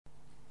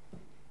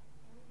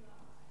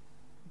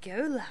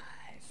go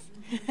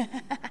live.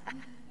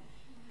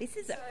 This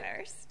is a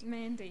first.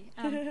 Mandy,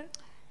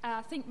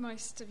 I think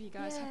most of you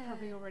guys have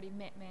probably already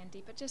met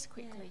Mandy, but just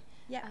quickly,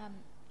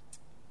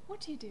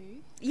 what do you do?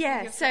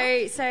 Yeah, so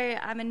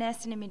I'm a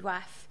nurse and a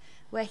midwife,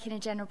 work in a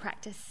general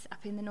practice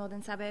up in the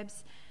northern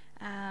suburbs.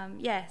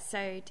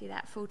 So do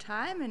that full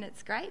time, and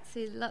it's great.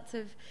 So lots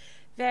of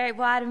very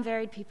wide and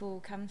varied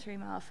people come through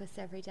my office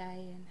every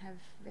day and have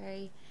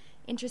very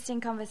interesting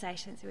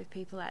conversations with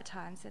people at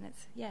times, and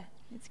it's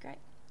great.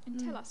 And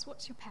tell us,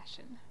 what's your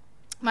passion?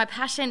 My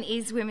passion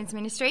is women's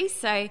ministry,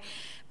 so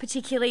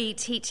particularly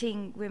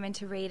teaching women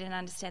to read and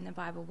understand the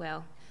Bible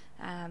well.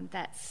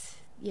 That's,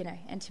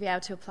 and to be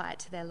able to apply it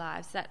to their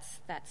lives.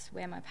 That's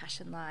where my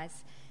passion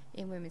lies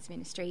in women's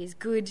ministry, is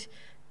good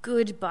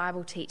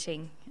Bible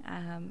teaching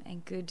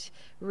and good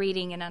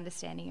reading and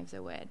understanding of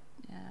the Word.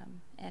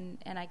 And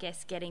I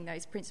guess getting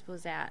those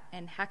principles out,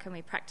 and how can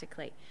we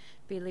practically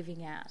be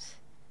living out,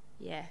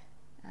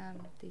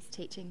 these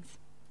teachings.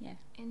 Yeah.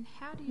 And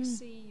how do you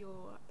see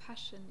your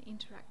passion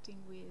interacting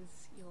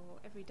with your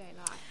everyday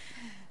life?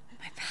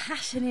 My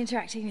passion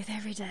interacting with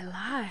everyday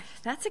life.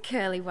 That's a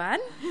curly one.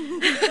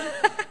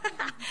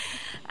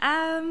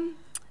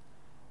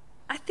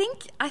 I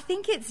think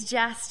it's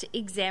just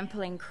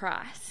exampling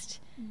Christ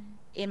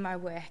in my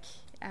work,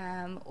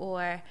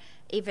 or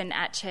even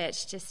at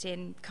church, just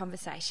in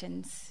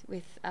conversations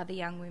with other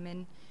young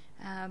women,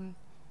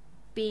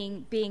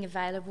 being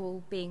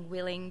available, being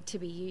willing to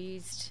be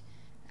used.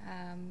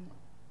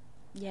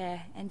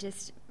 And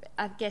just,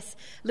 I guess,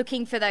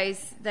 looking for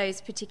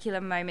those particular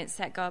moments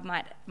that God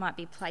might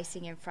be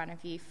placing in front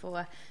of you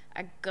for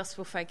a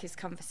gospel-focused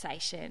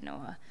conversation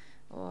or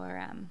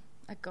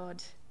a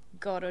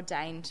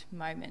God-ordained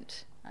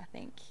moment, I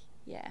think.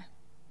 Yeah,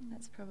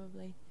 that's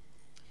probably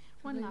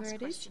one last where it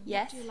question. Is.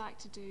 Yes? What do you like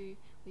to do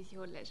with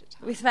your leisure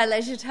time? With my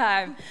leisure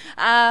time?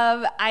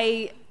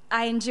 I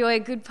enjoy a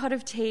good pot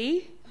of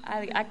tea.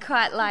 I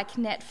quite like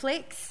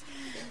Netflix.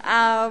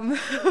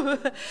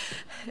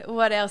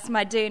 What else?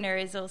 My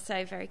doona is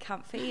also very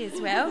comfy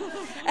as well.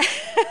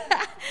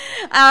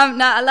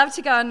 I love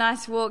to go on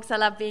nice walks. I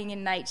love being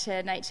in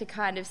nature. Nature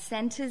kind of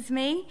centres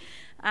me.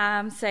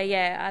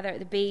 Either at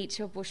the beach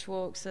or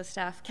bushwalks or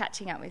stuff,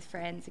 catching up with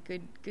friends, a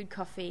good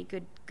coffee,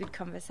 good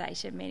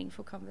conversation,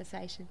 meaningful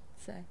conversation.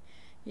 So,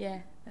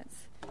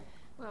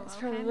 that's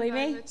probably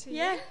me.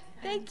 Yeah,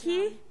 thank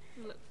you.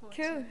 We'll look forward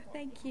cool, to it.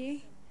 Thank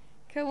you.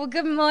 Cool. Well,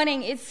 good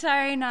morning. It's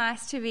so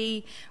nice to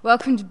be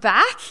welcomed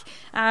back.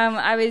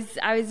 I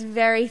was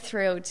very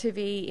thrilled to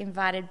be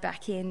invited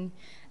back in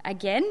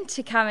again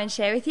to come and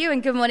share with you.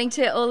 And good morning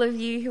to all of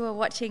you who are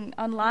watching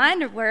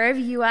online, wherever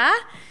you are.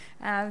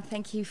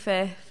 Thank you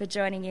for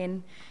joining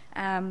in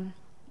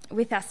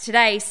with us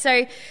today.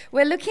 So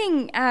we're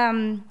looking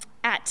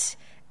at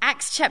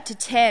Acts chapter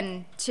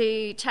 10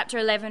 to chapter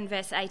 11,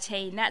 verse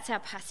 18. That's our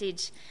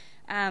passage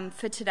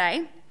for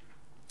today,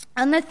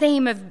 on the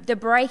theme of the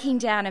breaking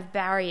down of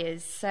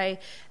barriers. So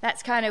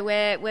that's kind of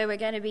where we're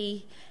going to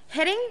be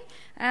heading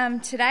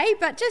today.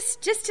 But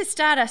just to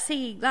start us,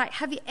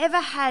 have you ever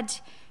had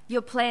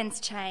your plans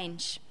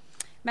change?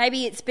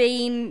 Maybe it's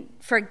been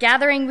for a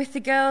gathering with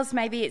the girls.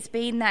 Maybe it's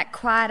been that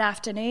quiet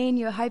afternoon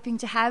you were hoping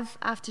to have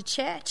after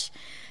church.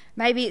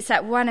 Maybe it's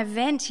that one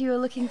event you were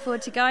looking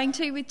forward to going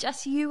to with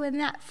just you and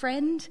that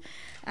friend.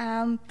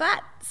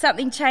 But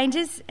something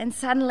changes, and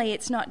suddenly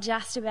it's not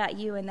just about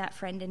you and that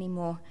friend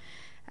anymore.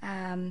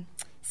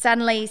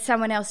 Suddenly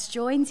someone else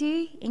joins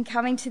you in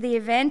coming to the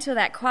event, or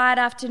that quiet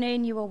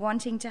afternoon you were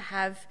wanting to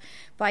have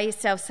by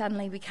yourself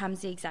suddenly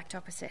becomes the exact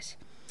opposite.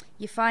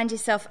 You find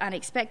yourself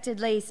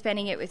unexpectedly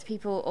spending it with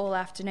people all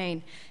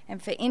afternoon.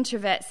 And for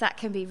introverts, that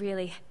can be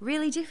really,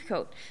 really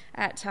difficult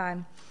at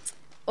times.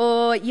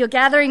 Or your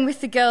gathering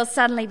with the girls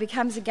suddenly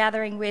becomes a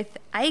gathering with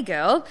a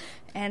girl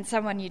and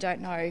someone you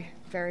don't know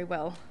very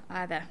well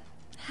either.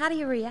 How do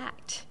you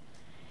react?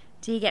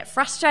 Do you get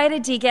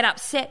frustrated? Do you get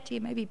upset? Do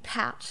you maybe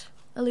pout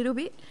a little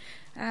bit?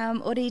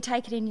 Or do you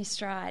take it in your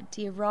stride?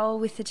 Do you roll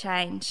with the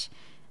change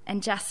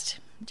and just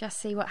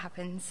see what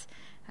happens?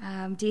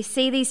 Do you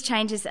see these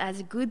changes as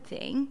a good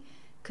thing?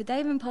 Could they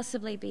even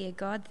possibly be a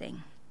God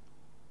thing?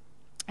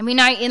 And we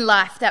know in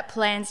life that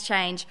plans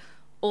change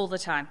all the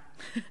time.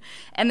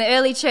 And the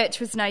early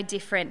church was no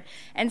different.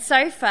 And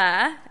so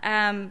far,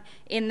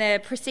 in the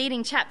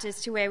preceding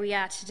chapters to where we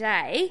are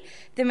today,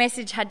 the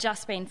message had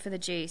just been for the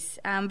Jews,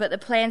 but the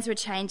plans were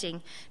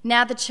changing.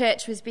 Now the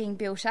church was being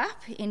built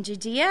up in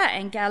Judea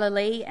and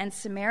Galilee and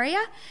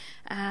Samaria,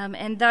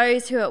 and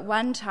those who at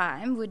one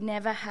time would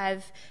never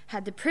have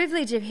had the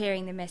privilege of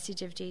hearing the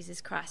message of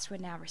Jesus Christ were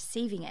now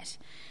receiving it.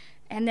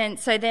 And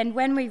then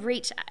when we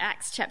reach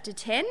Acts chapter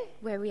 10,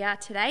 where we are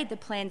today, the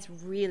plans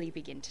really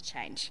begin to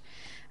change.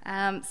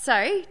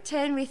 So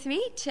turn with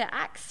me to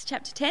Acts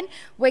chapter 10.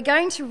 We're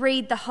going to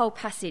read the whole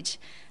passage.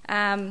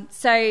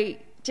 So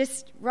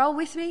just roll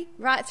with me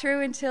right through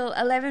until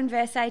 11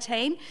 verse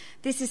 18.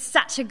 This is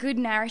such a good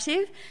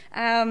narrative.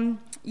 And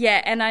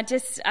I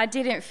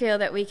didn't feel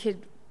that we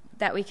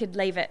could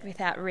leave it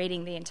without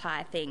reading the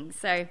entire thing.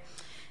 So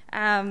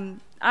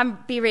I'll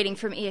be reading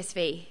from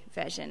ESV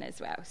version as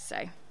well.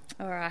 So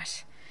All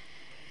right.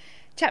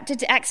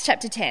 Acts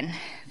chapter 10,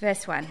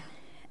 verse 1.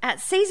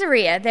 At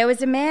Caesarea there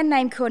was a man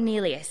named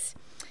Cornelius,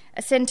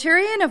 a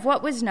centurion of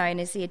what was known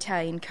as the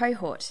Italian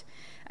cohort,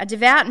 a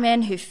devout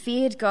man who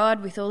feared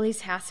God with all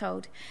his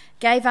household,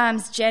 gave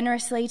alms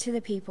generously to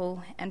the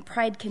people, and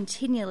prayed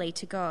continually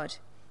to God.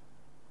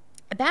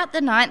 About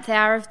the 9th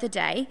hour of the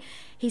day,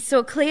 he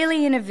saw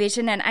clearly in a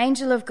vision an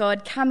angel of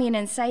God come in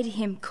and say to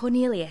him,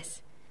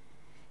 "Cornelius."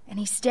 And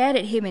he stared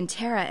at him in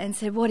terror and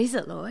said, "What is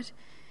it, Lord?"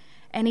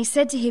 And he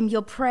said to him,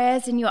 "Your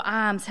prayers and your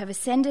alms have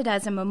ascended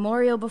as a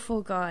memorial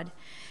before God.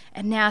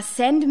 And now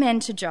send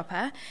men to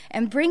Joppa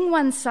and bring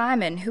one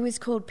Simon, who is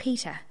called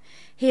Peter.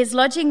 He is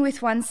lodging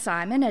with one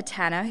Simon, a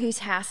tanner, whose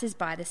house is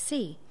by the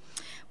sea."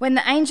 When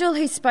the angel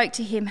who spoke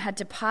to him had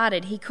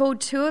departed, he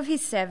called 2 of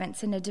his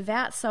servants and a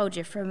devout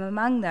soldier from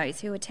among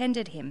those who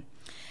attended him.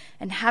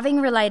 And having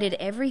related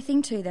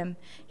everything to them,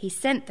 he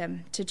sent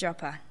them to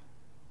Joppa.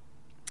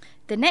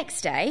 The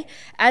next day,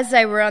 as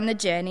they were on the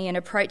journey and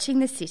approaching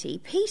the city,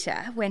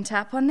 Peter went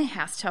up on the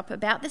housetop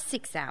about the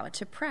 6th hour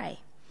to pray.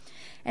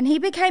 And he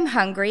became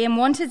hungry and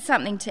wanted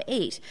something to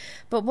eat.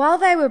 But while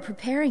they were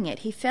preparing it,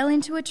 he fell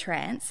into a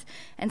trance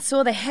and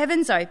saw the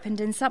heavens opened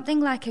and something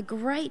like a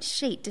great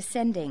sheet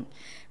descending,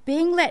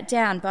 being let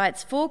down by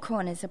its 4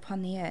 corners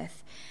upon the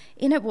earth.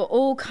 In it were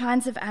all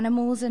kinds of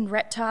animals and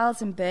reptiles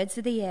and birds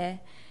of the air.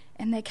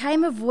 And there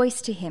came a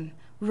voice to him,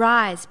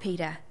 "Rise,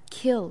 Peter,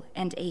 kill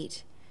and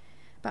eat."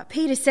 But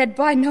Peter said,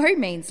 "By no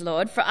means,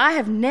 Lord, for I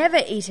have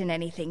never eaten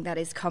anything that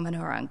is common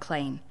or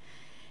unclean."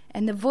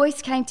 And the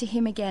voice came to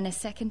him again a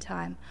second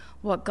time,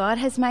 "What God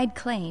has made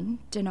clean,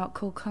 do not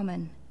call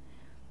common."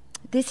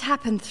 This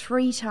happened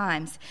 3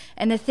 times,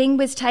 and the thing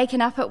was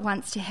taken up at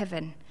once to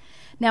heaven.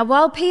 Now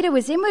while Peter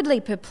was inwardly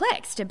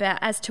perplexed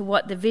as to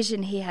what the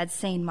vision he had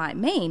seen might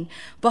mean,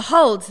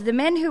 behold, the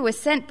men who were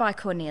sent by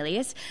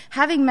Cornelius,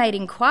 having made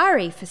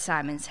inquiry for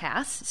Simon's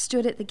house,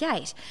 stood at the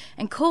gate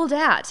and called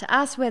out to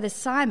ask whether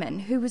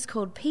Simon, who was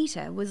called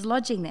Peter, was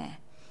lodging there.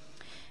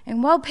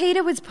 And while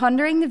Peter was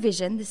pondering the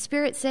vision, the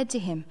Spirit said to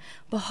him,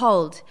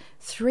 "Behold,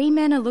 3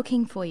 men are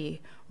looking for you.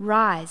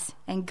 Rise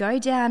and go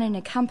down and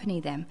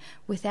accompany them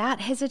without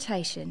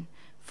hesitation,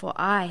 for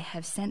I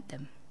have sent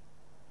them."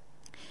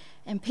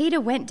 And Peter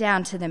went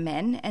down to the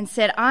men and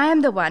said, "I am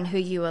the one who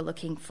you are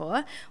looking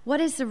for. What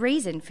is the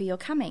reason for your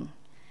coming?"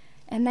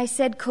 And they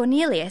said,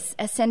 "Cornelius,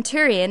 a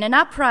centurion, an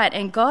upright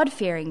and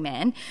God-fearing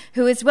man,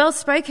 who is well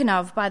spoken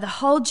of by the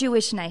whole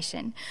Jewish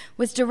nation,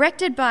 was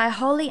directed by a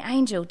holy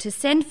angel to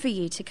send for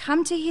you to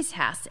come to his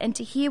house and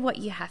to hear what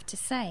you have to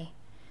say."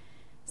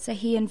 So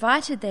he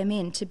invited them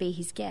in to be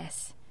his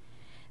guests.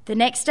 The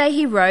next day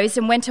he rose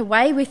and went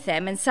away with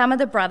them, and some of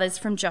the brothers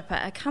from Joppa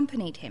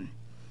accompanied him.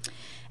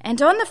 And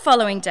on the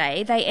following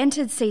day they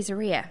entered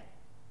Caesarea.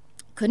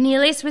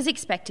 Cornelius was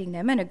expecting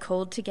them and had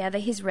called together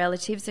his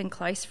relatives and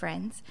close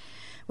friends.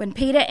 When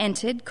Peter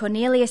entered,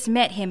 Cornelius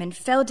met him and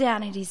fell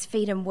down at his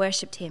feet and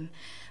worshipped him.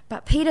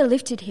 But Peter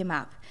lifted him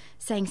up,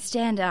 saying,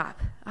 "Stand up,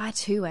 I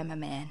too am a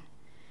man."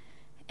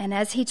 And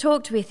as he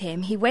talked with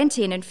him, he went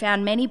in and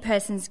found many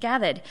persons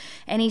gathered.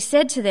 And he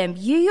said to them,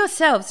 "You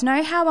yourselves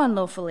know how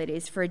unlawful it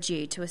is for a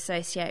Jew to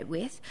associate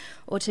with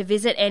or to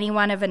visit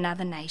anyone of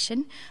another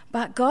nation.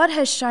 But God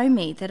has shown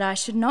me that I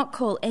should not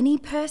call any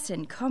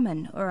person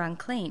common or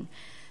unclean.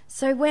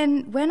 So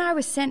when I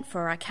was sent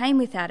for, I came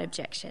without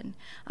objection.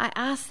 I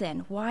asked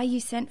then, 'Why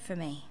you sent for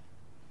me?'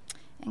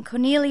 And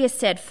Cornelius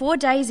said, 4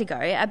 days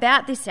ago,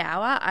 about this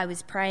hour, I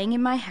was praying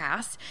in my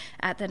house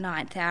at the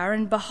 9th hour,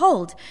 and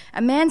behold,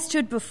 a man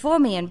stood before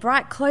me in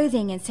bright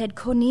clothing and said,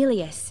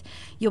 'Cornelius,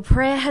 your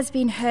prayer has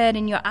been heard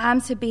and your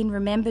alms have been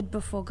remembered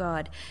before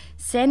God.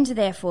 Send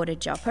therefore to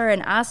Joppa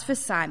and ask for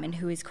Simon,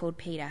 who is called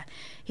Peter.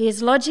 He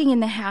is lodging in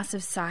the house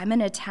of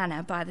Simon, a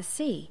tanner by the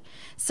sea.'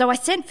 So I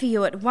sent for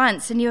you at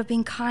once, and you have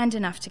been kind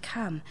enough to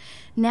come.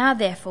 Now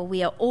therefore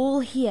we are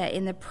all here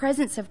in the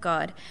presence of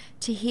God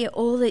to hear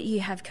all that you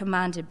have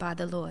commanded by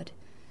the Lord."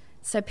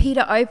 So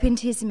Peter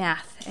opened his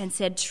mouth and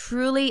said,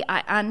 "Truly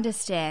I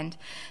understand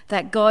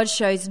that God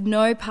shows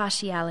no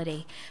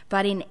partiality,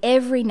 but in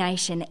every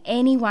nation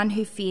anyone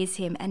who fears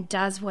him and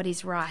does what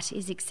is right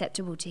is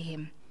acceptable to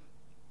him.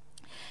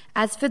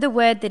 As for the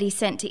word that he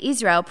sent to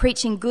Israel,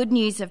 preaching good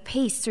news of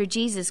peace through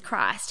Jesus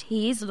Christ,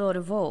 he is Lord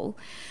of all,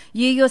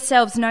 you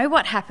yourselves know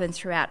what happened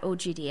throughout all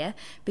Judea,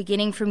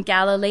 beginning from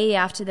Galilee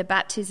after the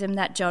baptism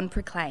that John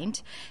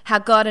proclaimed, how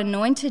God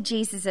anointed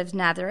Jesus of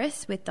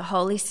Nazareth with the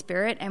Holy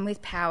Spirit and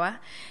with power.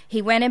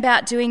 He went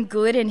about doing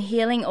good and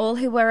healing all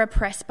who were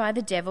oppressed by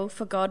the devil,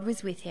 for God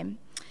was with him.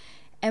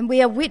 And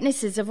we are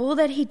witnesses of all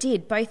that he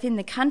did, both in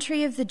the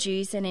country of the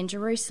Jews and in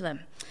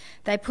Jerusalem.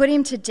 They put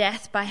him to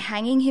death by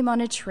hanging him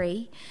on a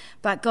tree,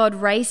 but God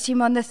raised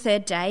him on the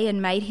 3rd day and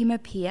made him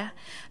appear,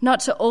 not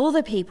to all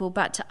the people,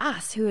 but to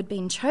us who had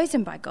been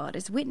chosen by God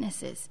as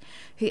witnesses,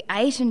 who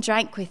ate and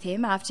drank with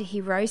him after he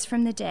rose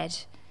from the dead."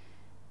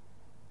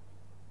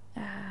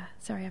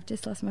 I've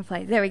just lost my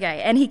place. There we go.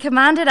 "And he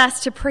commanded us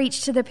to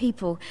preach to the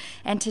people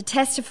and to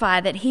testify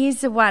that he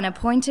is the one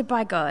appointed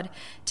by God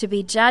to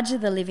be judge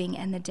of the living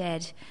and the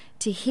dead.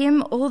 To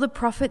him all the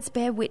prophets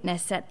bear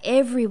witness that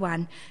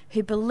everyone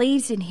who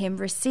believes in him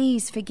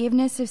receives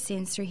forgiveness of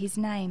sins through his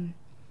name."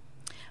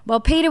 While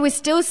Peter was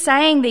still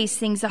saying these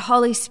things, the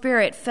Holy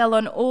Spirit fell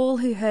on all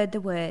who heard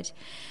the word.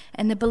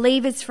 And the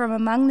believers from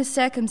among the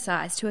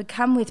circumcised who had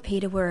come with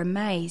Peter were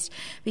amazed,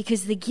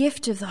 because the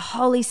gift of the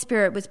Holy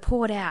Spirit was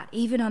poured out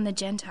even on the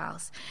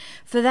Gentiles.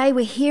 For they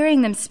were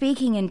hearing them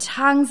speaking in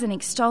tongues and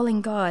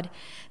extolling God.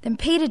 Then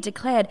Peter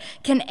declared,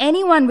 "Can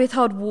anyone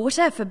withhold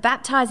water for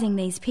baptizing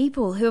these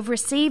people who have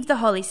received the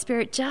Holy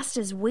Spirit just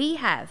as we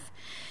have?"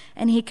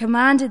 And he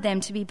commanded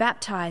them to be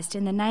baptized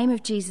in the name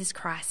of Jesus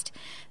Christ.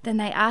 Then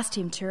they asked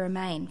him to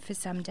remain for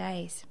some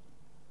days.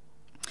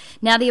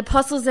 Now the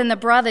apostles and the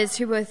brothers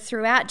who were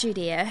throughout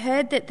Judea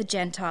heard that the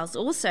Gentiles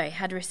also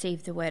had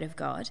received the word of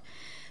God.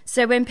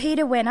 So when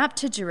Peter went up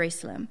to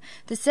Jerusalem,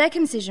 the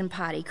circumcision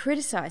party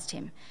criticized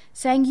him,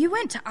 saying, "You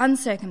went to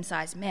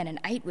uncircumcised men and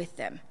ate with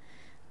them."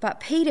 But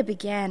Peter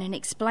began and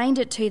explained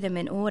it to them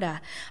in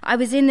order. "I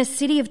was in the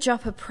city of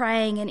Joppa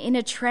praying, and in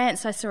a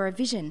trance I saw a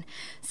vision,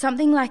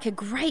 something like a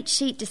great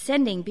sheet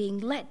descending, being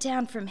let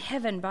down from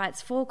heaven by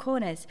its four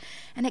corners,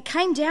 and it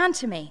came down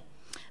to me.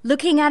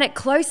 Looking at it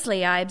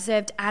closely, I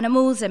observed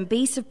animals and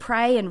beasts of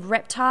prey and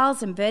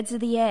reptiles and birds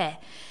of the air.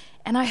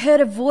 And I heard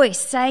a voice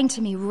saying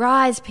to me,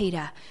 'Rise,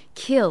 Peter,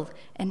 kill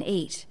and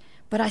eat.'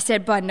 But I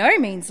said, 'By no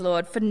means,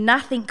 Lord, for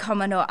nothing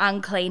common or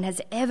unclean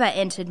has ever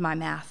entered my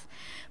mouth.'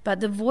 But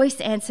the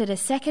voice answered a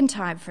second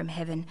time from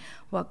heaven,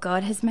 'What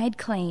God has made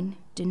clean,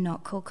 do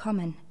not call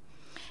common.'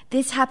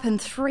 This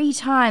happened 3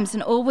 times,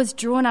 and all was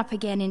drawn up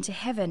again into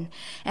heaven.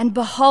 And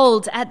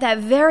behold, at that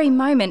very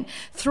moment,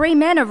 3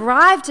 men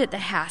arrived at the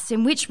house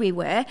in which we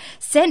were,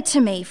 sent to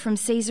me from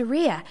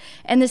Caesarea.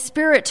 And the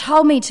Spirit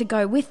told me to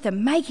go with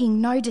them,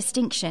 making no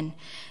distinction.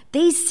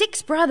 These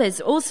 6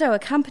 brothers also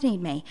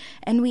accompanied me,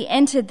 and we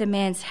entered the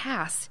man's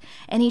house.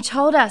 And he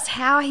told us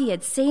how he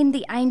had seen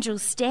the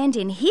angels stand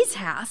in his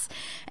house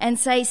and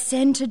say,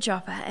 'Send to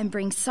Joppa and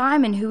bring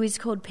Simon, who is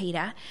called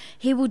Peter.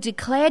 He will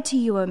declare to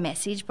you a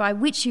message by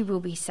which you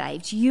will be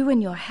saved, you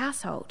and your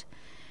household.'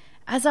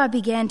 As I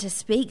began to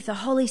speak,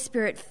 the Holy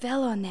Spirit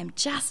fell on them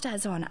just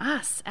as on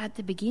us at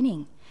the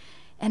beginning.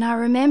 And I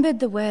remembered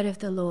the word of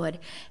the Lord,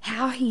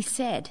 how he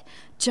said,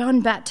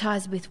 'John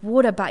baptized with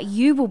water, but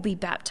you will be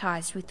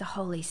baptized with the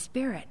Holy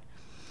Spirit.'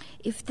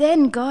 If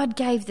then God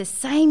gave the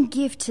same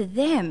gift to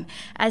them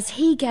as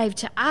he gave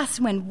to us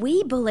when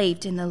we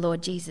believed in the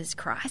Lord Jesus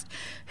Christ,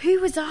 who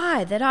was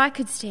I that I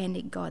could stand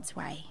in God's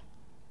way?"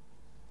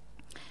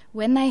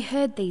 When they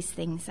heard these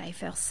things, they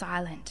fell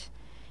silent,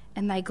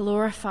 and they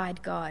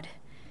glorified God,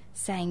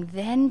 saying,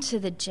 "Then to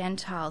the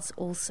Gentiles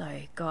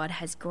also God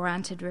has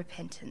granted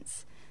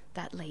repentance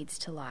that leads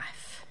to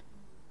life."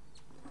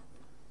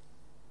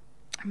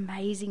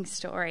 Amazing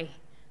story.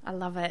 I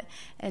love it.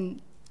 And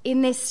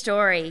in this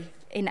story,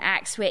 in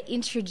Acts, we're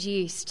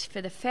introduced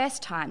for the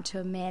first time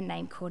to a man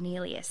named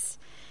Cornelius.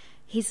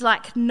 He's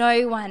like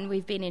no one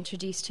we've been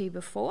introduced to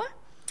before.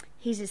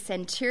 He's a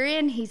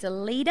centurion. He's a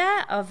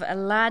leader of a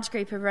large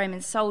group of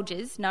Roman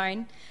soldiers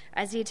known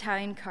as the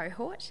Italian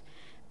cohort.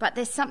 But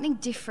there's something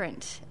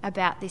different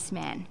about this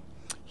man.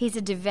 He's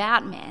a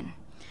devout man,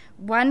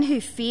 one who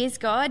fears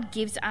God,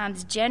 gives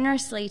alms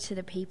generously to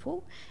the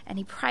people, and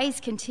he prays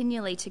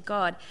continually to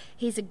God.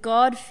 He's a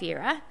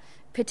God-fearer,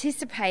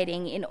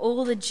 participating in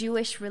all the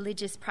Jewish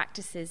religious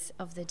practices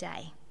of the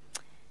day.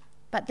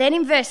 But then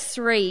in verse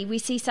 3, we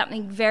see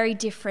something very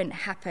different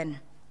happen.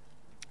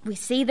 We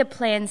see the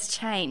plans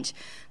change.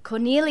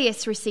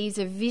 Cornelius receives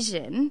a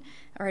vision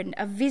or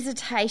a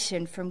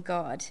visitation from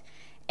God.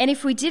 And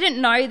if we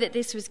didn't know that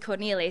this was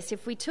Cornelius,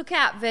 if we took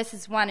out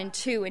verses 1 and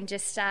 2 and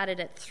just started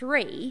at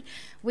 3,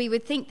 we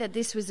would think that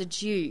this was a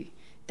Jew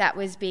that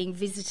was being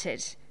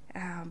visited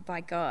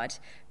by God.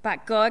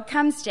 But God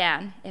comes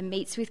down and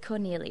meets with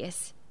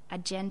Cornelius, a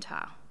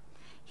Gentile.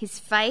 His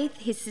faith,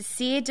 his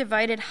sincere,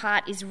 devoted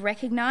heart is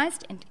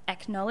recognised and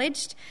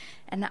acknowledged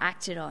and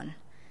acted on.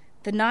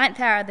 The 9th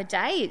hour of the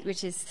day,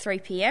 which is 3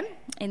 p.m.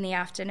 in the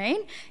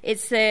afternoon,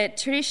 it's the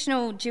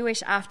traditional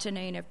Jewish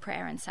afternoon of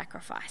prayer and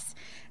sacrifice.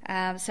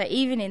 So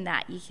even in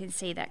that, you can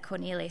see that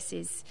Cornelius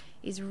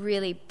is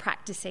really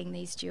practicing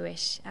these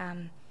Jewish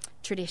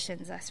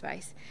traditions, I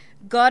suppose.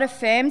 God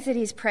affirms that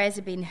his prayers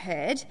have been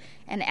heard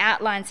and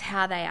outlines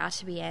how they are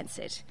to be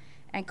answered.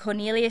 And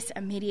Cornelius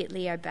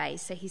immediately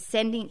obeys. So he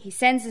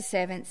sends the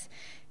servants,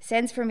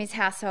 sends from his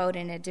household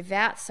and a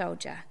devout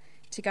soldier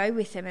to go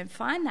with him and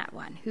find that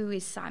one, who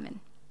is Simon,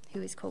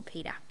 who is called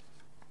Peter.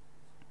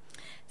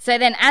 So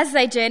then as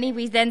they journey,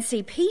 we then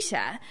see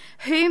Peter,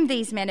 whom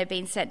these men have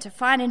been sent to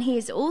find, and he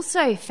is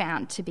also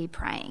found to be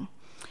praying.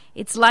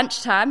 It's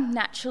lunchtime.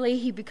 Naturally,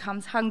 he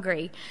becomes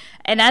hungry.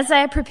 And as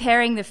they are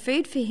preparing the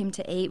food for him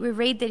to eat, we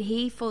read that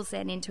he falls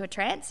then into a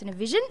trance and a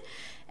vision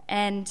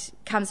and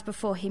comes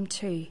before him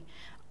too.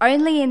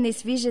 Only in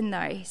this vision,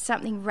 though,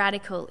 something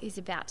radical is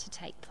about to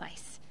take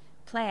place.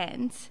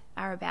 Plans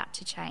are about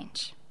to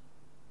change.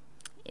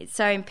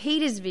 So in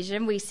Peter's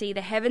vision, we see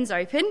the heavens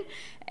open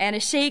and a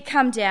sheet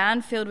come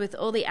down filled with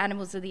all the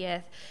animals of the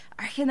earth.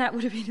 I reckon that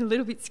would have been a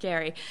little bit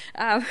scary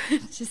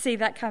to see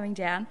that coming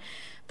down.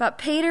 But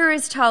Peter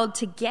is told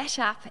to get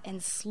up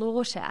and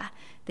slaughter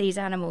these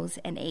animals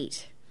and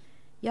eat.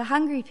 You're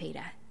hungry,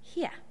 Peter.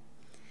 Here,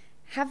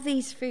 have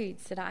these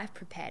foods that I've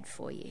prepared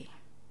for you.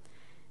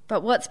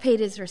 But what's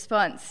Peter's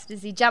response?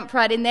 Does he jump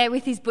right in there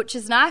with his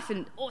butcher's knife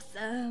and,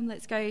 awesome,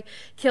 let's go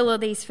kill all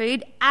these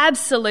food?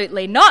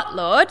 Absolutely not,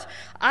 Lord.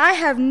 I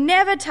have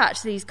never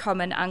touched these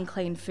common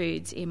unclean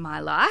foods in my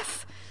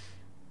life.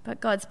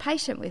 But God's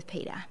patient with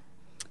Peter.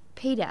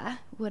 Peter,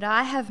 what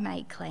I have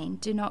made clean,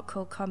 do not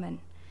call common.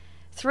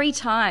 3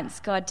 times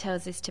God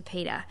tells this to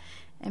Peter.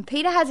 And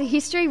Peter has a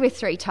history with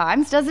 3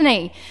 times, doesn't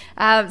he?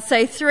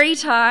 So 3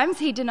 times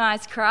he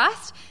denies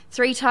Christ.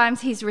 3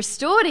 times he's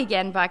restored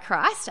again by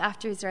Christ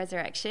after his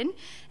resurrection.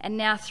 And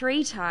now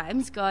 3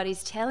 times God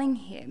is telling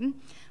him,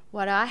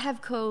 what I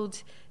have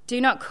called, do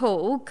not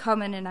call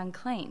common and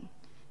unclean,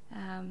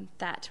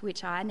 that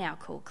which I now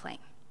call clean.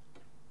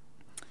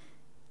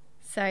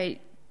 So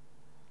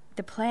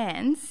the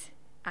plans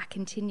are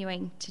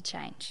continuing to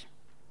change.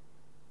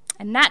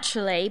 And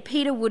naturally,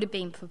 Peter would have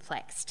been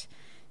perplexed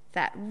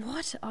that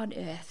what on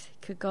earth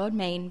could God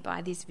mean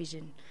by this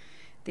vision?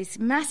 This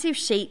massive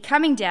sheet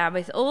coming down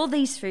with all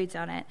these foods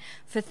on it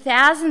for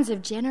thousands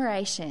of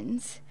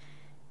generations.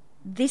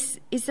 This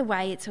is the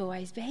way it's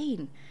always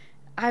been.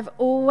 I've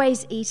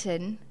always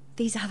eaten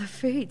these other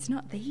foods,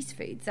 not these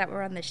foods that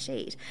were on the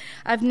sheet.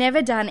 I've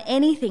never done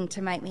anything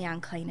to make me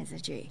unclean as a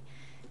Jew.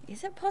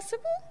 Is it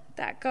possible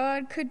that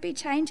God could be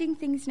changing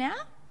things now?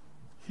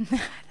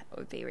 That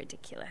would be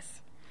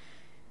ridiculous.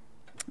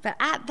 But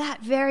at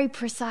that very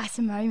precise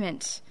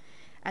moment,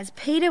 as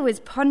Peter was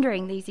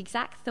pondering these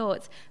exact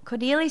thoughts,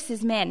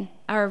 Cornelius' men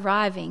are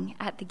arriving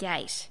at the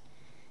gate.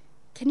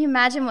 Can you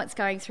imagine what's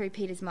going through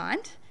Peter's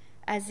mind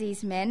as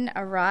these men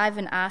arrive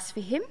and ask for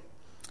him?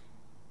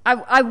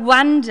 I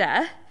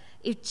wonder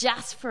if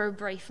just for a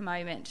brief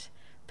moment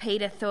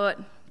Peter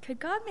thought, could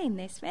God mean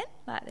this, man?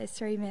 Like there's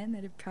 3 men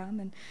that have come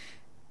and...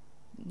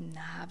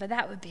 Nah, but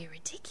that would be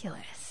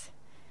ridiculous.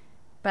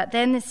 But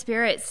then the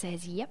Spirit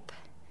says, yep,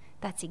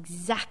 that's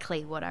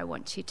exactly what I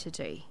want you to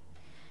do.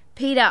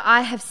 Peter,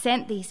 I have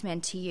sent these men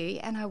to you,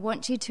 and I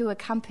want you to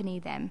accompany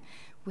them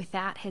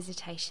without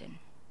hesitation.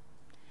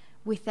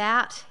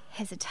 Without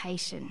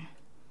hesitation.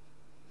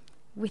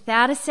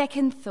 Without a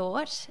second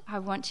thought, I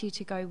want you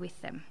to go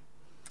with them.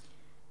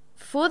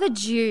 For the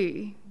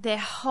Jew, their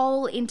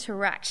whole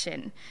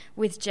interaction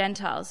with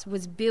Gentiles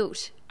was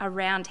built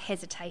around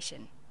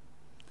hesitation.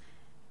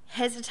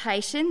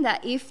 Hesitation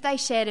that if they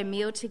shared a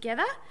meal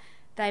together,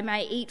 they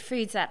may eat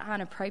foods that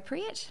aren't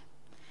appropriate.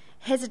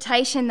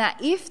 Hesitation that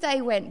if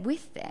they went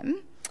with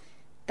them,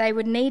 they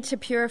would need to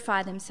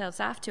purify themselves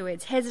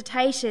afterwards.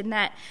 Hesitation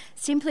that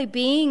simply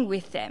being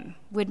with them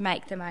would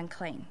make them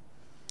unclean.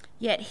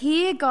 Yet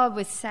here God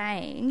was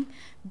saying,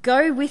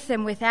 go with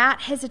them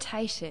without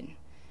hesitation,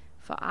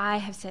 for I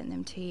have sent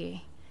them to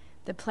you.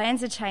 The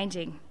plans are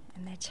changing,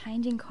 and they're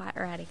changing quite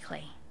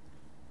radically.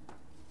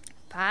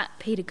 But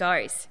Peter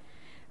goes,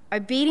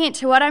 obedient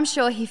to what I'm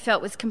sure he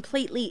felt was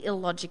completely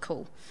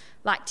illogical.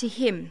 Like to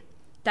him,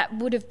 that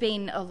would have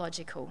been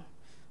illogical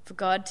for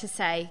God to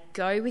say,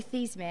 go with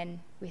these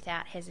men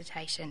without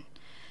hesitation.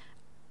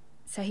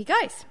 So he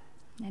goes,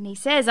 and he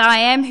says, I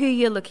am who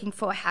you're looking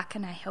for. How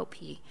can I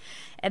help you?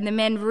 And the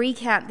men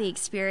recount the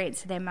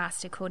experience of their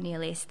master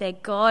Cornelius, their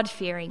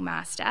God-fearing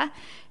master,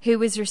 who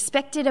was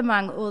respected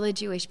among all the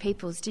Jewish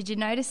peoples. Did you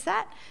notice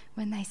that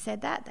when they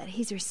said that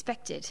he's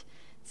respected?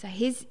 So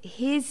his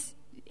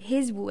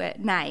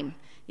name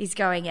is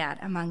going out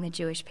among the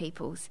Jewish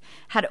peoples,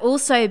 had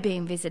also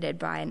been visited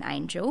by an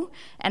angel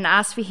and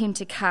asked for him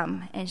to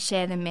come and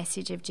share the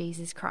message of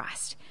Jesus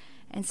Christ.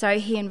 And so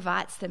he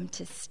invites them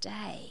to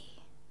stay.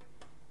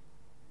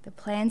 The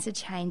plans are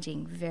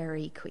changing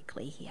very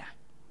quickly here.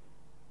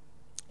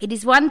 It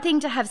is one thing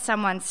to have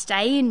someone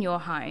stay in your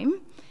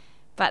home,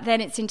 but then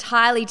it's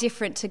entirely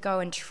different to go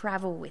and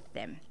travel with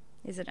them,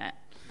 isn't it?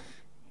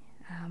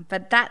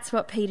 But that's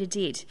what Peter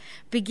did,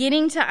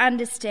 beginning to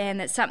understand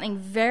that something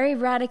very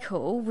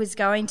radical was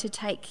going to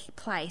take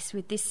place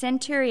with this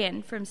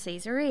centurion from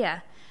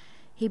Caesarea.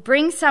 He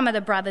brings some of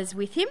the brothers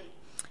with him,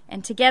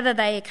 and together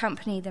they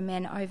accompany the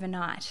men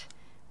overnight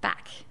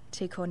back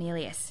to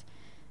Cornelius.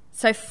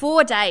 So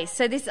 4 days.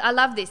 So this, I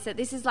love this, that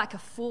this is like a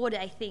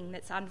 4-day thing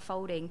that's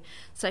unfolding.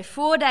 So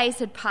 4 days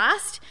had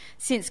passed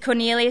since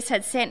Cornelius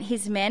had sent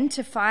his men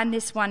to find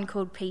this one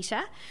called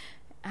Peter,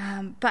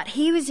 but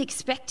he was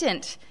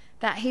expectant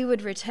that he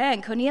would return.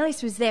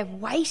 Cornelius was there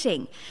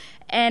waiting,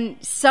 and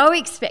so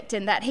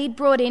expectant that he'd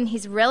brought in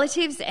his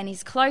relatives and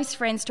his close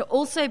friends to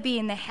also be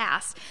in the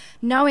house,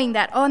 knowing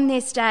that on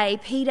this day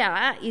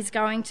Peter is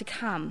going to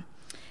come.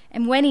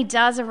 And when he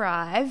does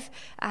arrive,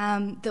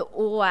 the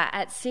awe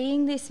at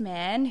seeing this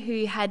man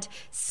who had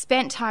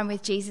spent time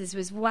with Jesus,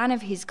 was one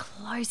of his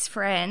close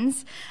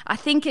friends, I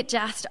think it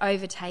just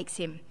overtakes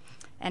him.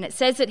 And it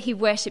says that he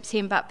worships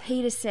him, but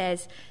Peter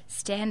says,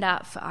 stand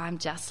up, for I'm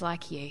just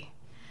like you.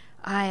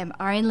 I am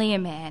only a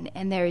man,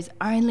 and there is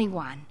only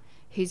one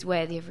who's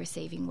worthy of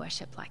receiving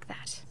worship like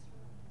that.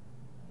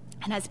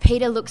 And as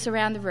Peter looks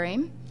around the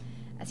room,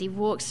 as he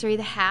walks through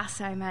the house,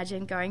 I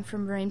imagine, going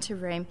from room to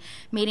room,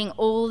 meeting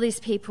all these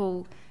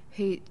people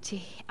who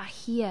are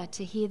here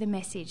to hear the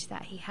message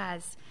that he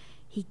has,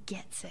 he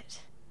gets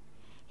it.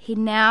 He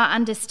now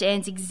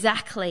understands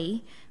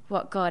exactly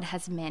what God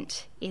has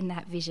meant in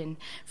that vision.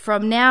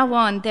 From now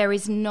on, there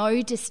is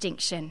no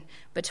distinction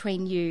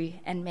between you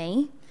and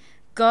me.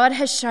 God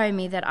has shown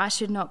me that I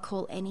should not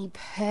call any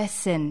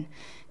person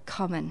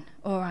common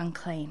or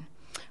unclean.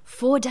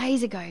 4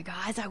 days ago,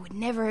 guys, I would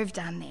never have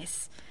done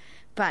this.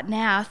 But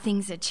now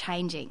things are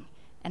changing,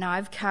 and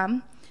I've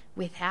come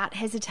without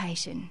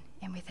hesitation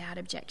and without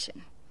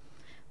objection.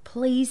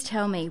 Please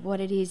tell me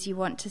what it is you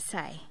want to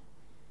say.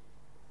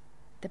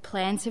 The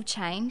plans have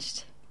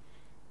changed.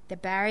 The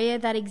barrier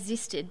that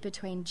existed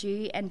between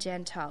Jew and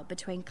Gentile,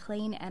 between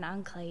clean and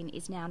unclean,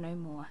 is now no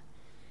more.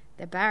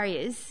 The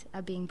barriers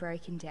are being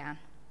broken down.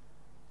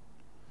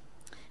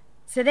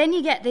 So then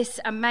you get this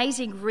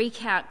amazing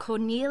recount.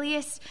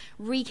 Cornelius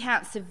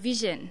recounts the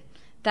vision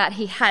that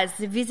he has,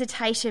 the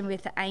visitation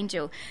with the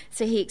angel.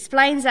 So he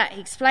explains that,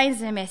 he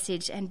explains the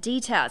message and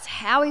details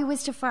how he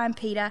was to find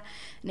Peter,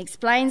 and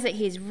explains that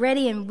he is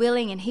ready and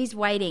willing and he's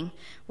waiting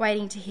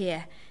to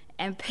hear.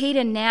 And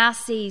Peter now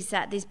sees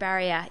that this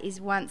barrier is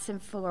once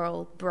and for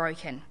all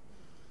broken.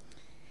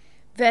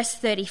 Verse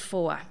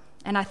 34,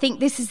 and I think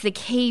this is the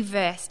key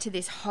verse to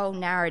this whole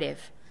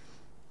narrative.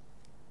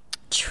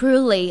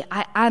 Truly,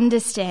 I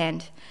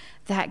understand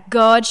that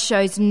God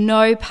shows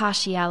no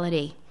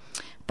partiality,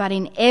 but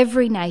in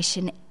every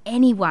nation,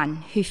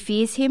 anyone who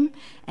fears him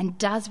and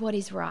does what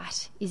is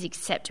right is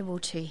acceptable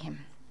to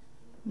him.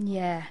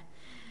 Yeah.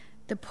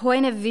 The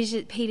point of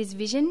Peter's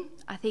vision,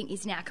 I think,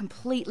 is now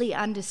completely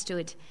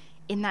understood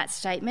in that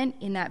statement,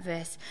 in that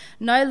verse.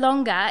 No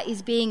longer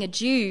is being a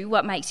Jew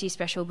what makes you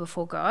special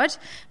before God.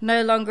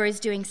 No longer is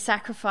doing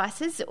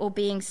sacrifices or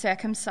being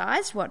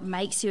circumcised what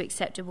makes you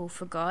acceptable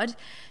for God.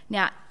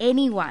 Now,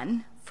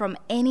 anyone from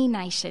any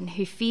nation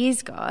who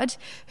fears God,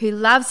 who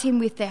loves him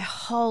with their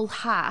whole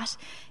heart,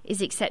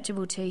 is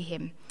acceptable to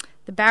him.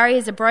 The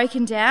barriers are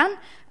broken down,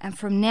 and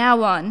from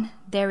now on,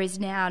 there is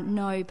now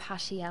no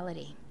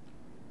partiality.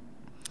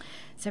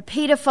 So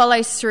Peter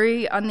follows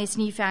through on this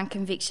newfound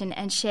conviction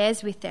and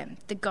shares with them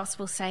the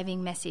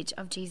gospel-saving message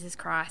of Jesus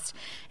Christ.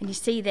 And you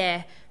see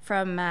there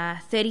from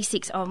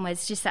 36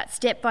 onwards, just that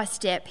step by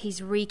step,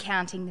 he's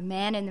recounting the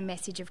man and the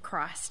message of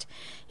Christ.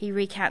 He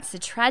recounts the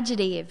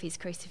tragedy of his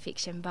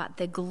crucifixion, but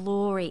the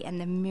glory and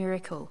the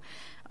miracle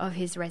of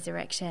his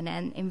resurrection,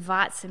 and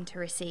invites them to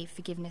receive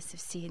forgiveness of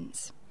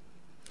sins.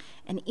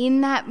 And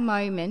in that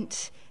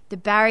moment, the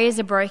barriers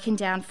are broken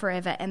down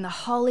forever, and the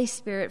Holy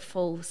Spirit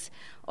falls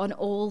on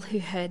all who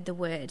heard the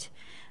word.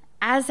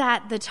 As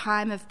at the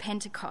time of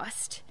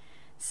Pentecost,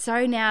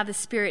 so now the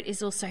Spirit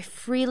is also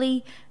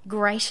freely,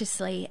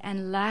 graciously,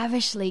 and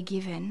lavishly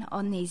given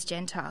on these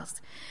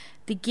Gentiles.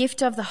 The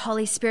gift of the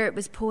Holy Spirit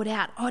was poured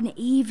out on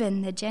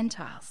even the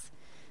Gentiles.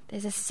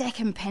 There's a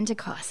second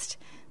Pentecost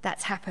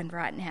that's happened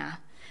right now.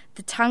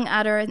 The tongue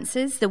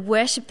utterances, the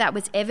worship that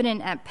was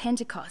evident at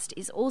Pentecost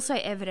is also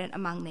evident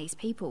among these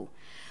people.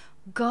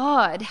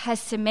 God has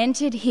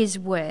cemented his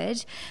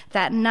word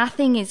that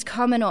nothing is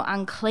common or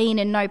unclean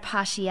and no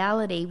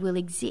partiality will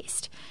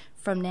exist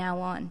from now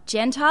on.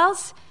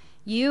 Gentiles,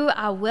 you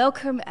are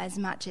welcome as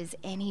much as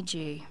any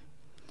Jew.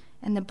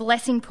 And the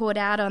blessing poured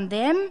out on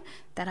them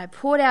that I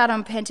poured out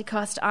on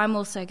Pentecost, I'm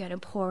also going to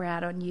pour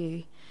out on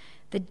you.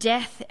 The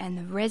death and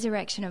the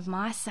resurrection of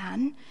my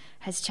Son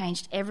has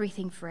changed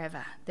everything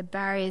forever. The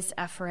barriers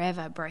are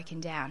forever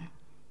broken down.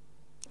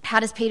 How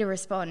does Peter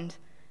respond?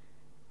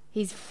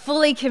 He's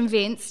fully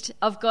convinced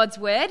of God's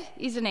word,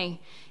 isn't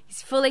he?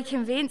 He's fully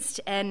convinced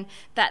and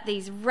that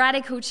these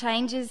radical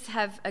changes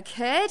have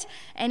occurred.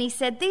 And he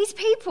said, these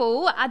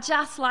people are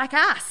just like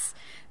us.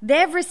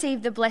 They've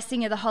received the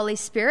blessing of the Holy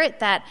Spirit,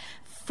 that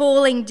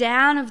falling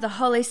down of the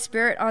Holy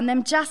Spirit on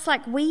them, just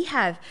like we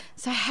have.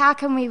 So how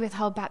can we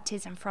withhold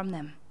baptism from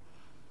them?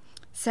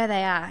 So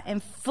they are.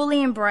 And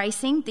fully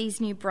embracing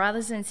these new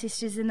brothers and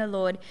sisters in the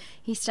Lord,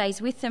 he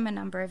stays with them a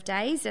number of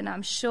days, and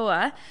I'm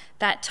sure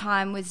that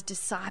time was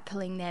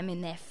discipling them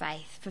in their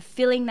faith,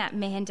 fulfilling that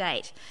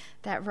mandate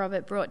that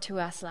Robert brought to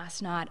us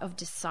last night of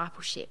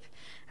discipleship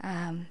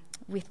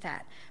with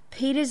that.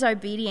 Peter's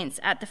obedience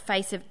at the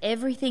face of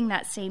everything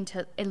that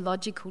seemed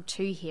illogical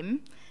to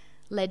him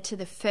led to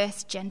the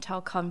first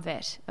Gentile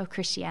convert of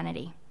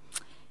Christianity.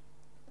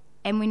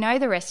 And we know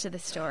the rest of the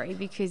story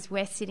because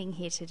we're sitting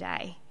here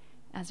today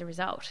as a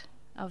result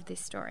of this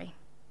story.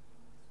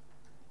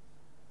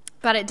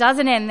 But it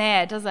doesn't end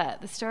there, does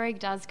it? The story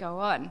does go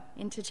on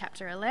into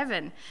chapter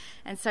 11.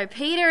 And so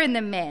Peter and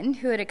the men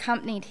who had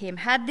accompanied him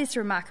had this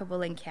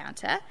remarkable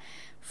encounter,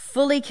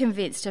 fully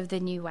convinced of the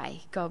new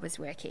way God was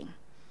working.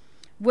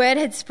 Word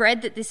had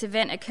spread that this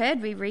event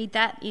occurred. We read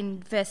that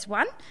in verse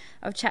 1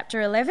 of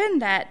chapter 11,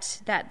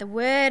 that the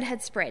word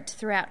had spread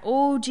throughout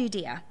all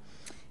Judea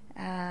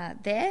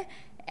there,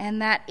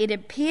 and that it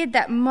appeared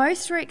that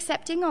most were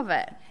accepting of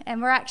it.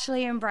 and were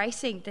actually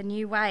embracing the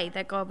new way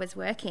that God was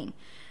working.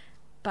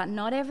 But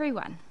not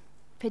everyone,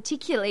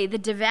 particularly the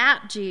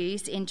devout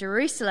Jews in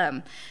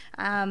Jerusalem.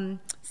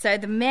 So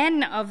the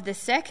men of the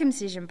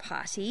circumcision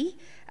party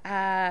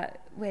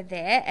were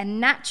there, and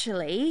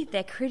naturally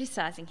they're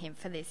criticising him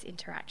for these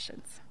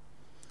interactions.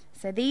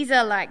 So these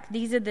are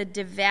the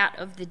devout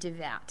of the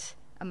devout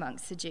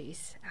amongst the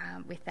Jews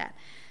with that.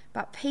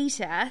 But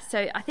Peter,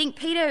 so I think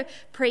Peter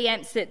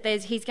preempts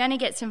that he's going to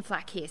get some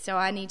flack here, so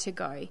I need to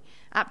go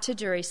up to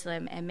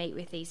Jerusalem and meet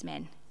with these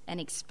men and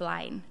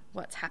explain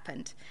what's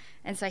happened.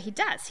 And so he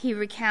does. He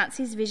recounts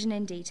his vision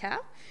in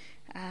detail,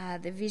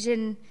 the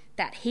vision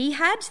that he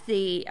had,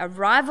 the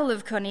arrival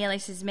of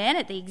Cornelius' men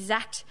at the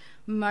exact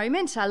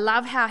moment. I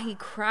love how he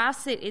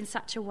crafts it in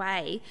such a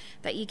way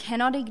that you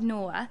cannot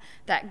ignore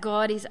that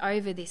God is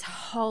over this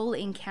whole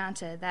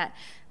encounter, that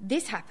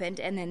this happened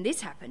and then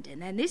this happened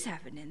and then this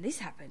happened and this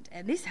happened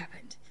and this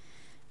happened.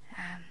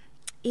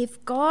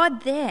 If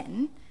God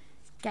then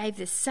gave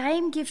the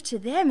same gift to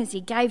them as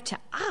he gave to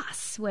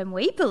us when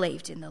we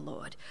believed in the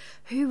Lord,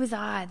 who was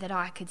I that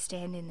I could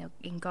stand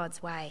in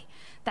God's way?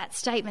 That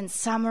statement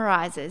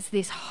summarises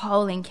this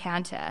whole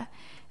encounter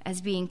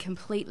as being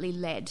completely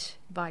led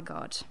by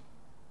God.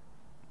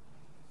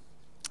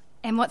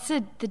 And what's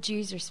the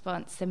Jews'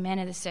 response, the men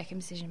of the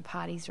circumcision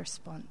party's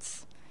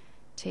response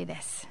to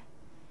this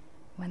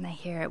when they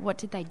hear it? What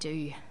did they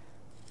do?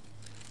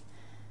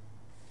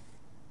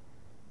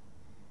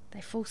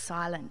 They fall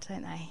silent,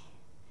 don't they?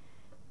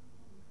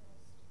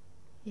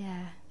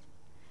 Yeah.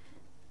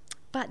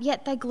 But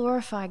yet they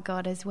glorify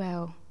God as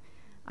well.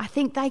 I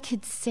think they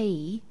could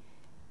see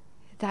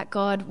that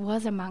God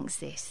was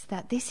amongst this,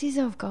 that this is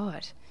of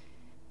God.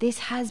 This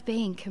has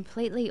been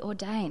completely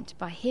ordained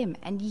by him.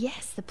 And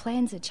yes, the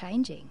plans are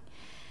changing.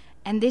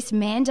 And this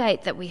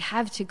mandate that we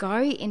have to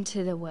go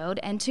into the world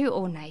and to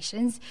all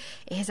nations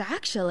is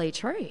actually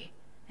true.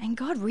 And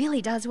God really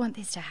does want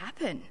this to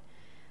happen.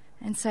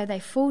 And so they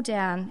fall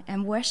down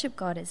and worship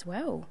God as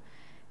well,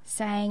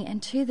 saying,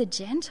 and to the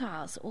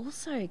Gentiles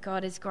also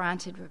God has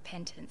granted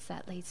repentance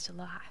that leads to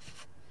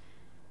life.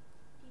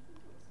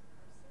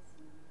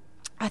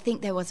 I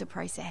think there was a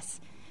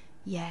process.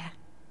 Yeah.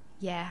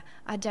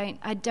 I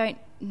don't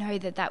know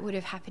that would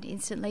have happened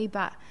instantly,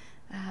 but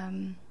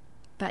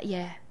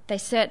yeah, they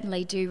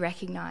certainly do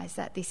recognise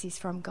that this is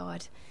from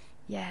God.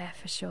 Yeah,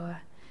 for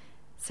sure.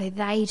 So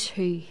they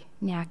too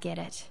now get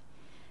it.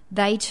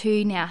 They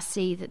too now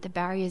see that the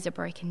barriers are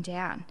broken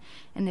down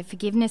and the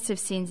forgiveness of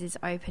sins is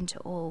open to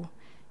all.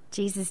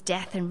 Jesus'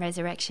 death and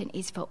resurrection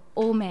is for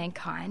all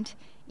mankind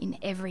in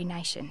every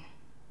nation.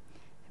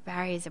 The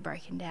barriers are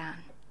broken down.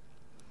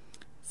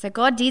 So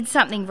God did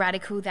something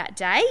radical that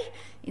day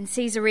in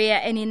Caesarea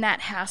and in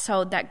that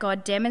household, that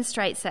God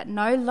demonstrates that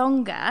no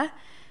longer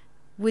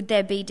would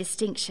there be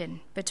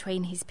distinction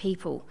between his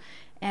people,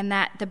 and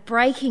that the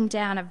breaking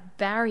down of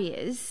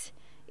barriers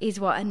is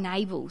what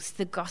enables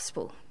the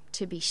gospel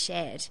to be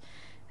shared.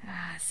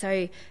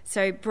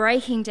 So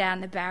breaking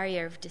down the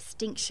barrier of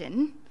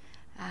distinction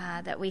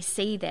that we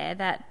see there,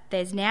 that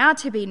there's now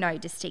to be no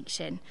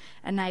distinction,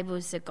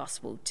 enables the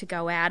gospel to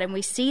go out. And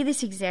we see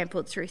this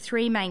example through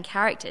three main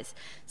characters.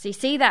 So you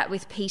see that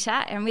with Peter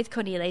and with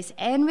Cornelius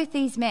and with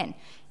these men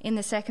in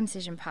the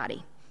circumcision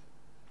party.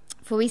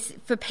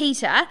 For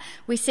Peter,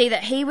 we see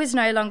that he was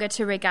no longer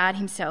to regard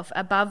himself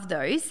above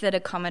those that are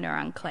common or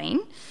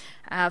unclean.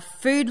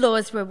 Food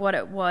laws were what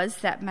it was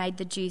that made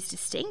the Jews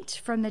distinct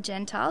from the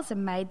Gentiles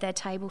and made their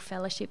table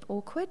fellowship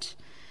awkward.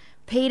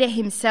 Peter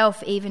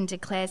himself even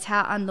declares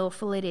how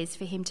unlawful it is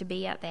for him to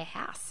be at their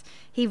house.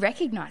 He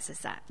recognises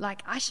that.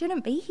 Like, I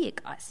shouldn't be here,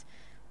 guys,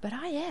 but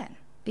I am,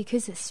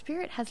 because the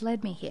Spirit has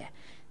led me here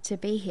to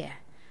be here.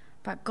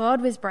 But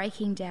God was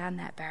breaking down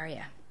that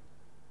barrier.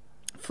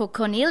 For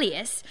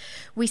Cornelius,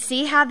 we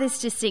see how this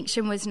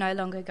distinction was no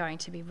longer going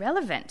to be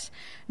relevant.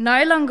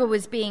 No longer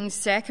was being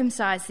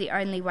circumcised the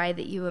only way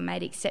that you were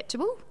made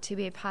acceptable to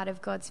be a part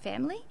of God's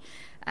family.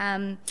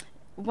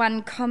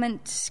 One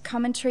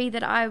commentary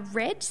that I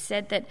read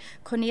said that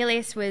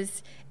Cornelius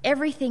was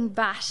everything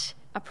but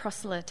a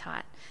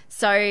proselyte.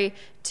 So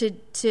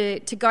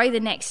to go the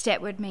next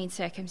step would mean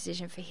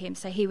circumcision for him.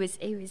 So he was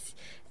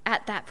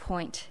at that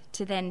point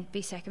to then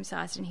be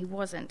circumcised, and he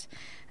wasn't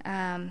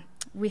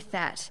with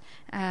that.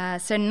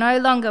 So no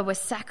longer were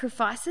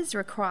sacrifices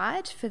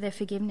required for the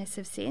forgiveness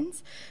of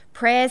sins.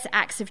 Prayers,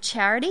 acts of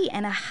charity,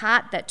 and a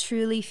heart that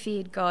truly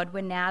feared God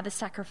were now the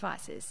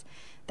sacrifices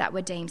that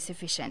were deemed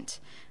sufficient.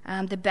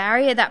 The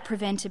barrier that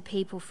prevented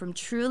people from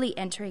truly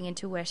entering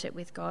into worship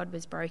with God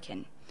was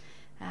broken.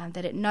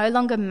 That it no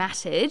longer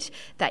mattered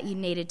that you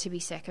needed to be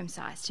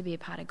circumcised to be a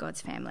part of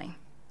God's family.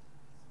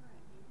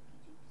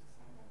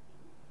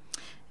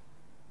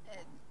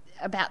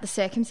 About the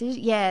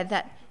circumcision?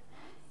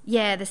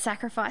 The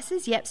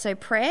sacrifices. Yep, so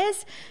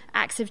prayers,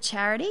 acts of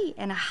charity,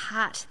 and a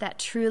heart that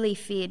truly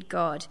feared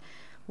God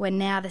were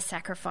now the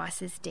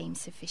sacrifices deemed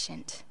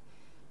sufficient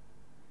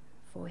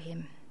for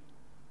him.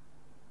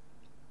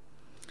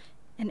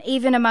 And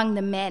even among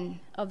the men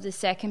of the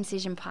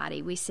circumcision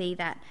party, we see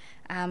that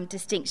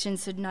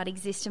distinctions should not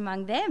exist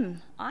among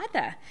them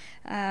either.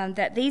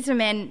 That these were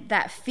men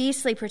that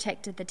fiercely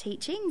protected the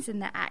teachings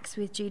and the acts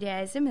with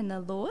Judaism and the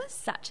laws,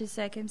 such as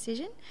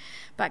circumcision.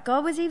 But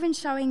God was even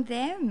showing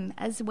them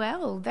as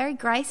well, very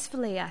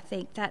gracefully, I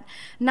think, that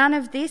none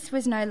of this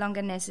was no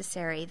longer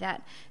necessary,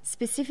 that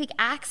specific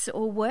acts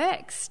or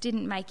works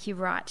didn't make you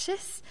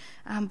righteous,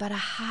 but a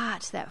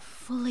heart that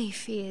fully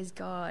fears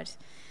God.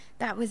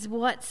 That was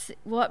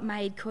what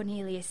made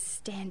Cornelius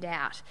stand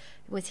out,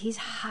 was his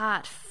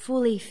heart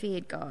fully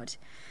feared God.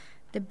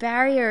 The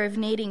barrier of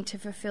needing to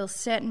fulfill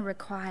certain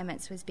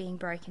requirements was being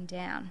broken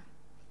down.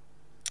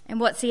 And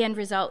what's the end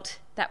result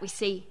that we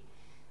see?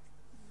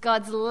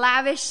 God's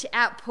lavish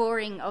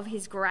outpouring of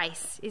his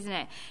grace, isn't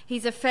it? He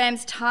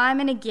affirms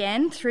time and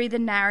again through the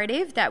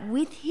narrative that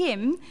with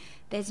him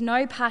there's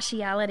no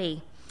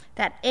partiality,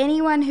 that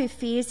anyone who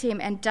fears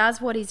him and does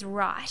what is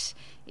right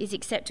is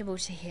acceptable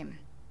to him.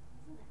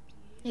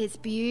 It's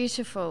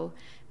beautiful,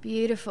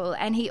 beautiful.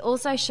 And he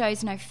also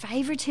shows no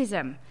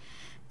favoritism.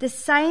 The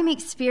same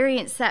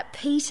experience that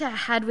Peter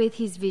had with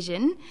his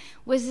vision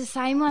was the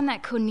same one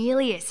that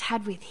Cornelius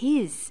had with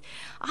his.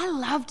 I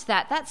loved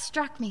that. That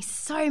struck me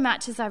so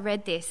much as I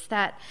read this,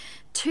 that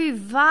two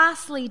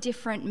vastly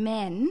different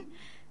men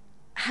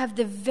have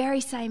the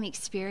very same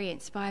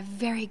experience by a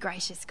very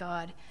gracious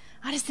God.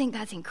 I just think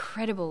that's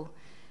incredible.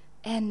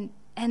 And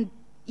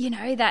you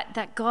know,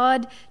 that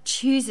God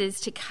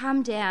chooses to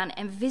come down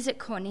and visit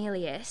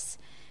Cornelius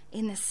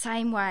in the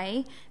same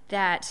way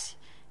that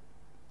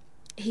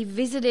he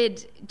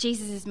visited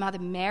Jesus' mother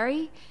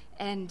Mary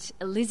and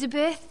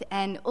Elizabeth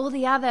and all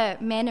the other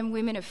men and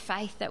women of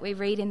faith that we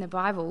read in the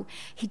Bible.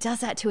 He does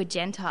that to a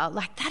Gentile.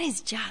 Like, that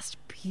is just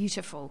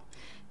beautiful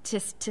to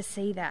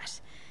see that.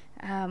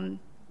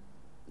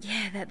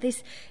 That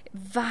this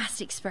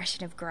vast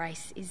expression of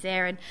grace is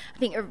there. And I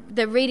think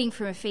the reading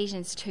from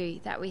Ephesians 2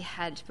 that we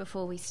had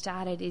before we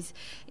started is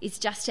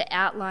just to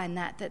outline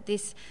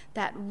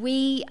that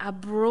we are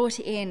brought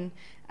in,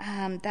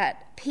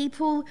 that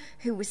people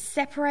who were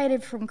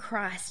separated from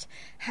Christ,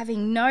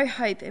 having no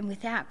hope and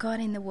without God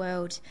in the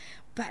world,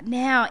 but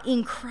now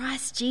in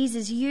Christ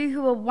Jesus, you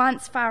who were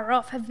once far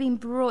off have been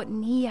brought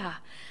near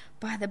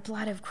by the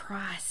blood of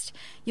Christ.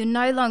 You're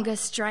no longer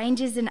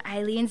strangers and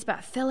aliens,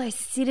 but fellow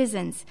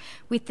citizens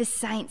with the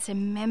saints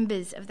and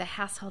members of the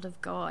household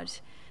of God.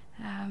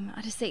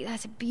 I just think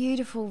that's a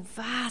beautiful,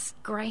 vast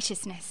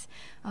graciousness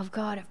of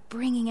God, of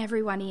bringing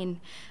everyone in.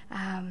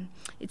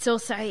 It's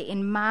also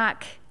in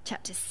Mark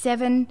chapter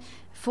 7,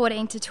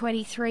 14 to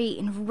 23,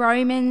 in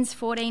Romans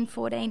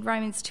 14:14,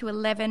 Romans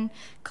 2:11,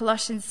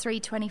 Colossians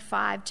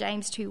 3:25,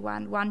 James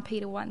 2:1, 1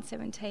 Peter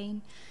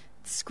 1:17.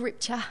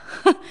 Scripture,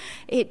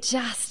 it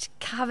just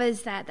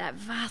covers that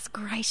vast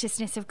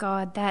graciousness of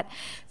God, that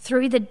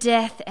through the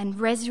death and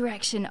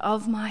resurrection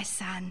of my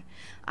Son,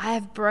 I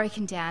have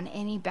broken down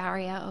any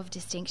barrier of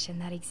distinction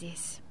that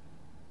exists.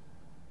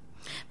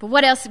 But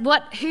what else?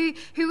 Who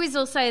is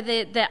also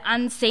the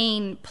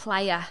unseen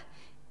player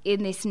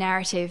in this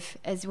narrative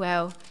as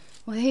well?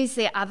 Well, who's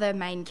the other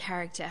main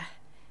character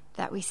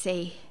that we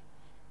see?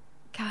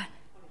 God,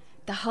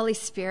 the Holy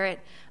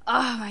Spirit.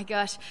 Oh my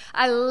gosh,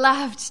 I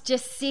loved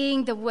just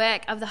seeing the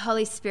work of the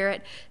Holy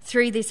Spirit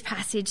through this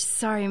passage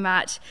so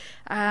much.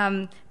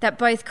 That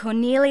both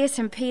Cornelius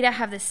and Peter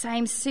have the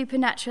same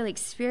supernatural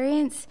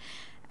experience.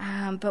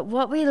 But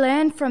what we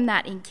learned from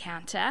that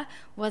encounter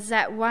was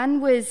that one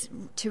was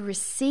to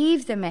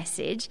receive the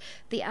message,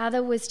 the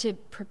other was to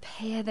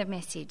prepare the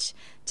message,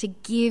 to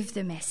give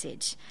the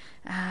message.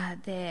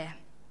 There.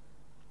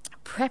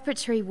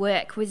 Preparatory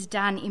work was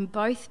done in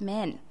both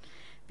men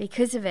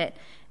because of it,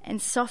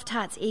 and soft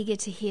hearts eager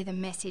to hear the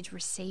message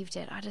received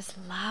it. I just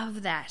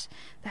love that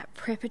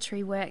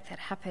preparatory work that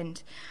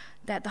happened.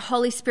 That the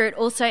Holy Spirit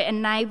also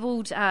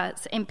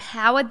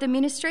empowered the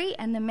ministry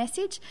and the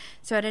message.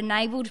 So it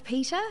enabled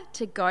Peter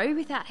to go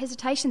without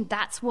hesitation.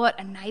 That's what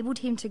enabled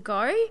him to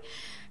go,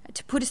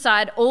 to put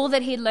aside all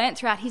that he'd learnt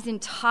throughout his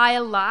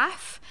entire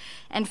life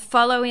and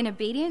follow in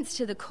obedience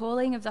to the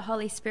calling of the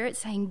Holy Spirit,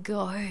 saying,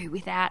 go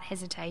without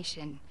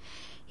hesitation.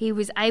 He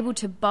was able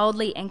to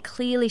boldly and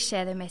clearly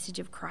share the message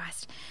of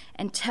Christ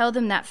and tell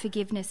them that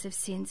forgiveness of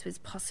sins was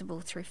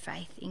possible through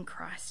faith in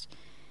Christ.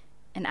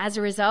 And as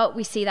a result,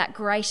 we see that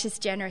gracious,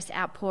 generous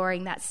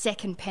outpouring, that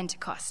second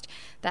Pentecost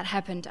that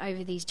happened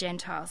over these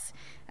Gentiles,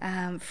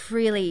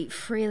 freely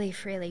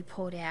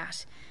poured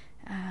out.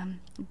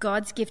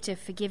 God's gift of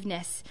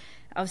forgiveness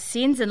of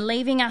sins and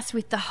leaving us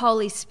with the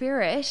Holy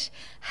Spirit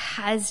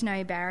has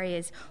no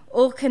barriers.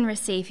 All can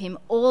receive him.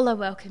 All are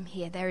welcome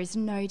here. There is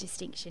no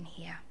distinction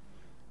here.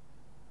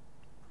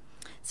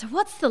 So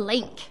what's the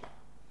link?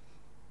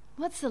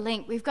 What's the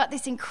link? We've got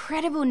this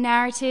incredible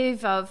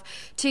narrative of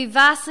two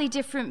vastly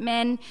different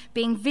men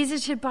being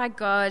visited by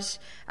God,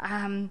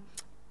 and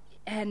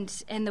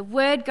the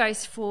word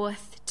goes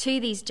forth to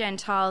these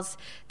Gentiles.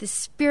 The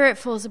Spirit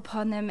falls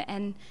upon them,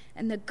 and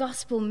the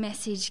gospel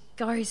message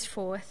goes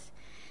forth.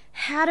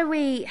 How do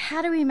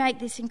we make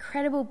this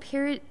incredible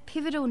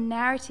pivotal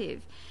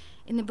narrative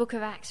in the book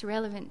of Acts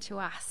relevant to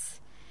us?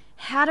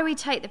 How do we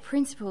take the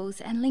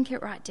principles and link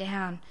it right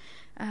down?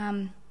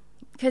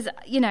 Because,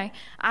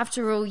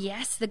 after all,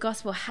 yes, the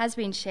gospel has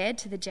been shared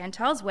to the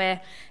Gentiles.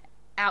 We're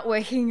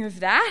outworking of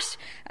that.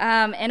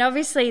 And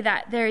obviously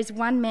that there is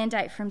one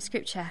mandate from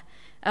Scripture,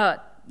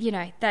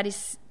 that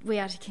is, we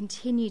are to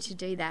continue to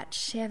do that.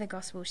 Share the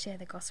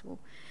gospel.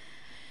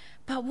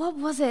 But what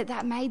was it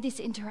that made this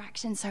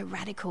interaction so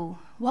radical?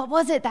 What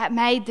was it that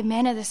made the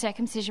men of the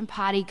circumcision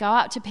party go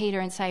up to Peter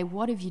and say,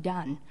 "What have you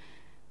done?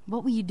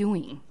 What were you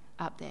doing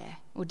up there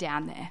or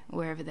down there, or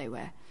wherever they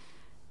were?"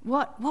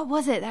 What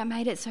was it that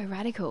made it so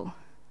radical?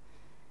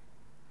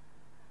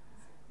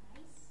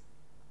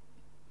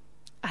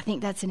 I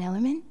think that's an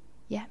element,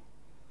 yeah.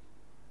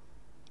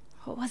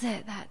 What was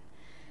it that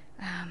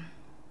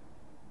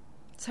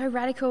so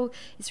radical?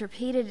 It's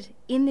repeated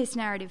in this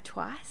narrative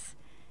twice.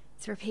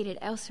 It's repeated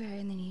elsewhere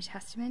in the New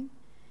Testament.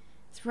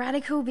 It's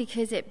radical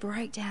because it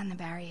broke down the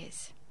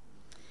barriers.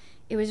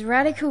 It was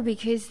radical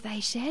because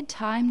they shared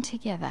time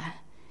together.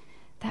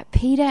 That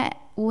Peter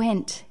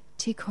went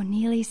to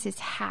Cornelius'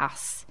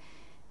 house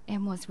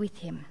and was with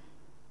him.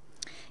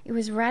 It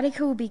was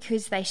radical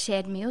because they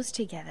shared meals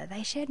together.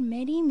 They shared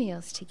many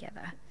meals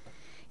together.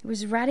 It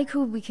was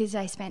radical because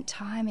they spent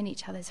time in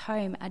each other's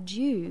home, a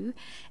Jew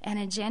and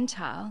a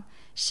Gentile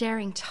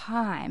sharing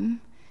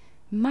time,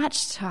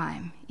 much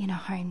time in a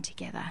home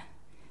together.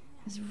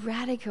 It was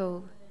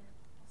radical.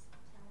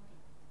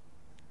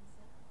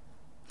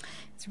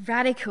 It's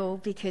radical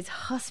because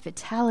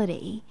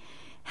hospitality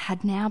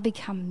had now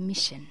become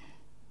mission.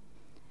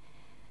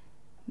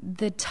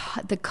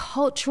 The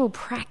cultural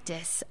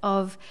practice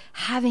of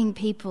having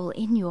people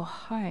in your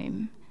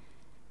home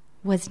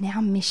was now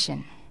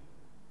mission.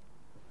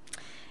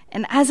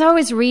 And as I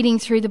was reading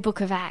through the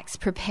book of Acts,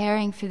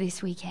 preparing for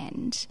this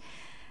weekend,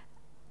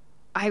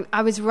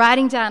 I was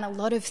writing down a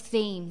lot of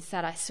themes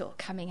that I saw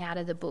coming out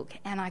of the book,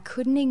 and I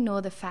couldn't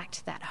ignore the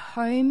fact that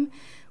home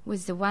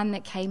was the one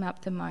that came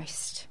up the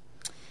most.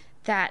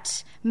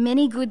 That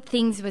many good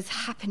things was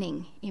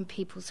happening in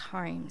people's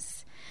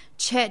homes.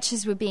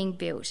 Churches were being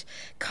built.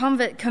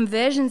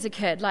 Conversions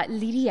occurred, like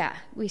Lydia,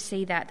 we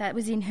see that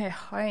was in her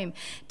home.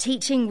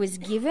 Teaching was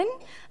given,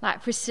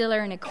 like Priscilla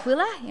and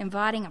Aquila,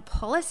 inviting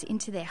Apollos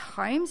into their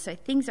home, so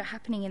things are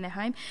happening in their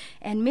home.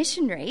 And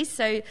missionaries,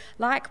 so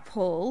like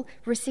Paul,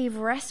 receive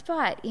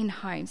respite in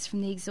homes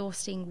from the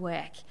exhausting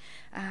work.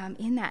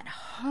 In that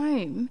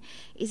home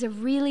is a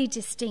really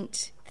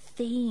distinct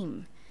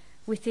theme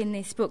within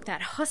this book,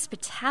 that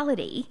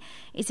hospitality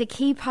is a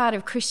key part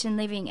of Christian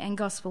living and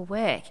gospel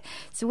work.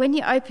 So when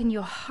you open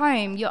your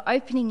home, you're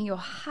opening your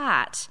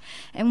heart.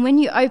 And when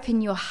you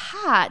open your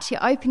heart,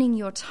 you're opening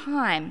your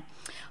time.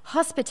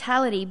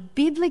 Hospitality,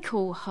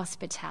 biblical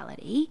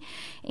hospitality,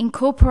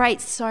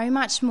 incorporates so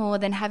much more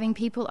than having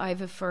people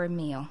over for a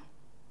meal.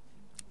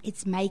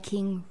 It's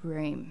making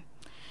room.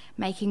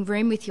 Making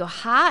room with your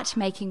heart,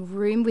 making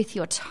room with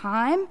your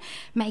time,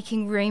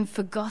 making room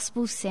for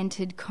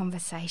gospel-centered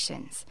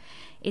conversations.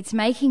 It's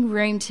making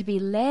room to be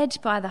led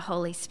by the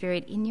Holy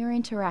Spirit in your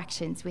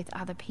interactions with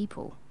other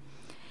people.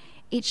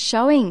 It's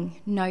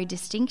showing no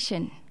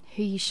distinction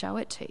who you show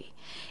it to.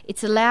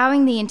 It's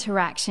allowing the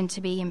interaction to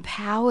be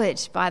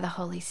empowered by the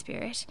Holy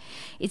Spirit.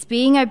 It's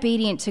being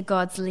obedient to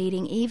God's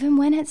leading even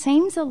when it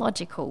seems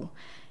illogical.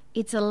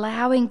 It's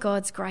allowing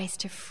God's grace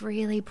to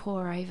freely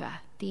pour over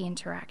the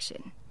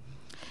interaction.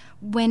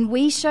 When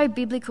we show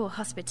biblical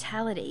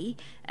hospitality,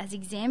 as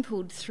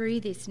exemplified through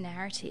this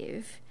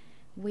narrative,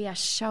 we are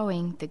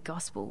showing the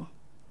gospel.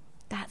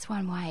 That's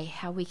one way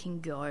how we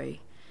can go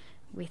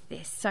with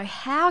this. So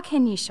how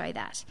can you show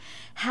that?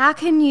 How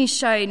can you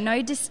show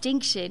no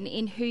distinction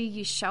in who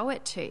you show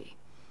it to?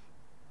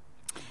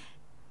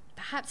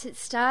 Perhaps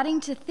it's starting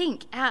to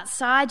think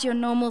outside your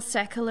normal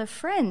circle of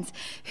friends.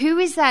 Who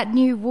is that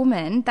new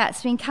woman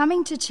that's been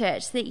coming to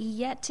church that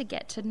you're yet to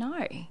get to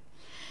know?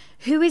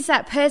 Who is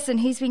that person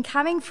who's been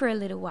coming for a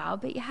little while,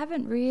 but you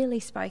haven't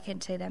really spoken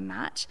to them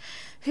much?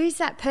 Who's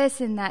that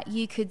person that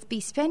you could be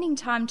spending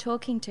time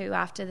talking to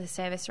after the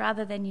service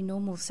rather than your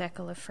normal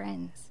circle of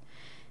friends?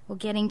 Or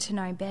getting to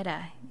know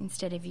better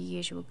instead of your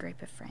usual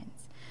group of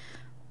friends?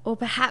 Or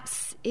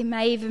perhaps it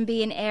may even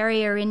be an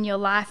area in your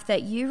life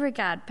that you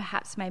regard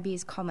perhaps maybe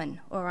as common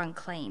or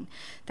unclean.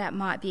 That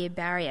might be a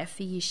barrier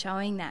for you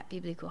showing that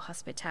biblical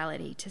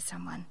hospitality to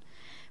someone.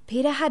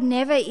 Peter had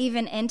never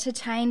even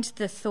entertained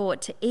the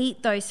thought to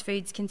eat those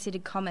foods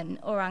considered common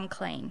or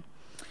unclean.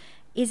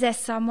 Is there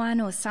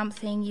someone or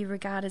something you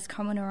regard as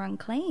common or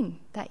unclean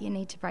that you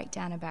need to break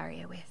down a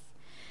barrier with?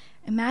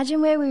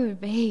 Imagine where we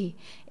would be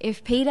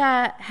if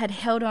Peter had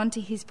held on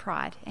to his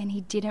pride and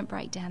he didn't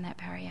break down that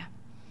barrier.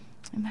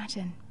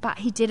 Imagine. But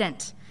he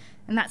didn't.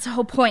 And that's the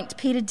whole point.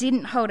 Peter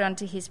didn't hold on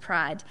to his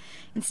pride.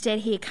 Instead,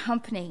 he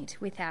accompanied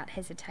without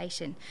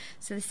hesitation.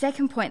 So the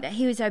second point, that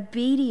he was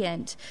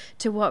obedient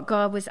to what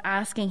God was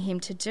asking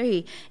him to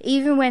do,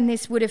 even when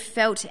this would have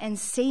felt and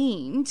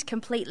seemed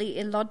completely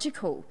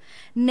illogical.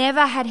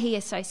 Never had he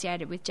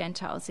associated with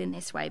Gentiles in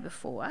this way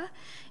before.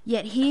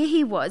 Yet here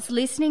he was,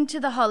 listening to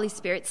the Holy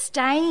Spirit,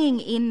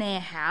 staying in their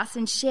house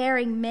and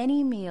sharing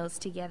many meals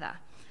together.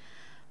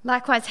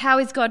 Likewise, how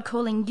is God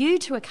calling you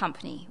to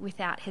accompany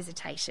without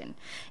hesitation?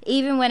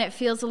 Even when it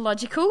feels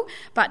illogical,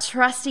 but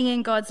trusting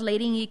in God's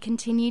leading, you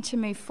continue to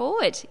move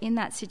forward in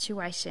that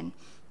situation.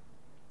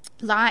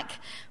 Like,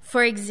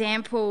 for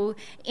example,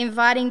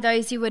 inviting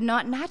those you would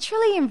not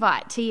naturally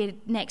invite to your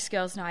next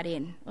girls' night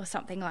in or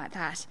something like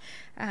that.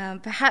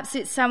 Perhaps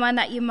it's someone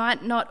that you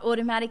might not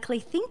automatically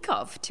think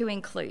of to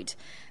include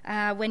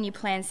when you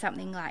plan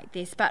something like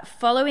this. But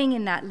following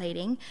in that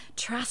leading,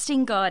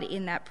 trusting God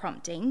in that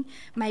prompting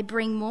may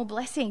bring more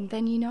blessing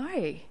than you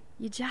know.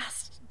 You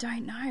just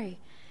don't know.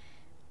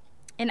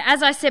 And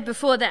as I said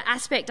before, the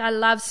aspect I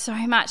loved so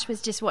much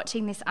was just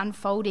watching this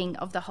unfolding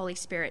of the Holy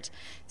Spirit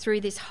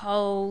through this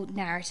whole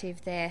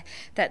narrative there,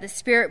 that the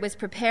Spirit was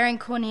preparing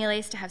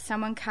Cornelius to have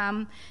someone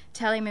come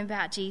tell him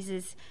about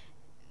Jesus,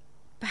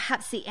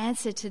 perhaps the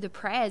answer to the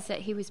prayers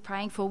that he was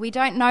praying for. We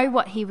don't know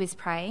what he was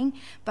praying,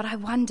 but I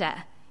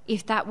wonder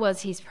if that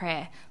was his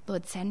prayer.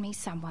 Lord, send me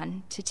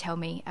someone to tell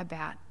me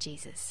about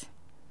Jesus.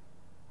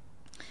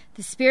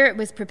 The Spirit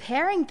was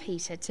preparing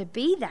Peter to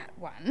be that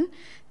one,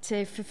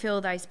 to fulfill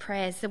those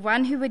prayers, the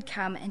one who would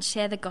come and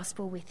share the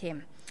gospel with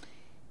him.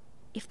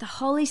 If the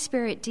Holy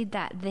Spirit did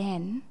that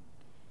then,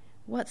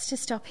 what's to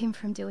stop him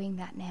from doing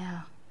that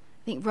now?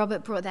 I think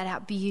Robert brought that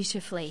out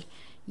beautifully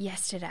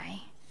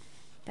yesterday.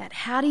 That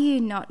how do you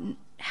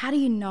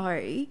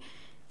know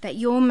that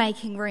you're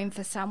making room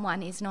for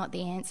someone is not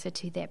the answer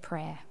to their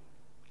prayer?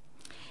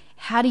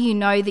 How do you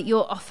know that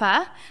your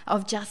offer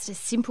of just a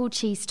simple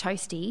cheese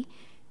toastie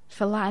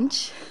for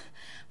lunch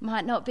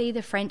might not be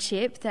the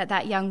friendship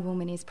that young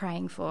woman is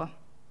praying for?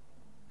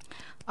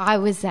 I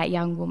was that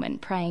young woman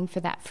praying for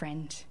that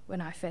friend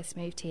when I first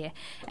moved here,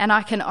 and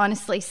I can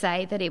honestly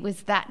say that it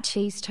was that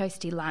cheese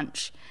toastie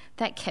lunch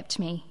that kept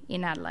me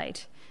in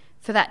Adelaide.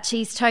 For that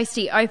cheese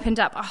toastie opened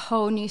up a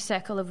whole new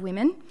circle of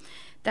women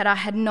that I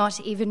had not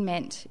even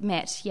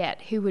met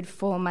yet, who would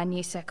form my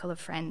new circle of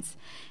friends.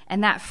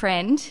 And that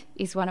friend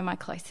is one of my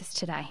closest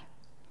today.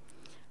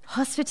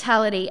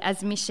 Hospitality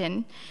as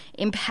mission,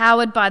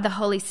 empowered by the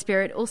Holy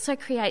Spirit, also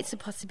creates a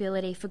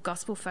possibility for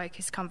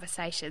gospel-focused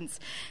conversations.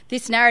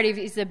 This narrative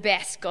is the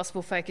best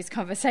gospel-focused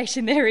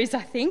conversation there is,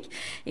 I think,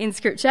 in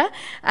Scripture.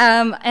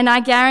 And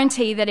I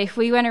guarantee that if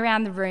we went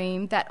around the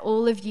room, that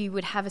all of you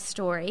would have a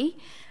story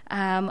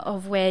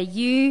of where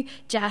you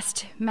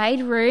just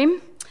made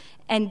room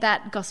and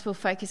that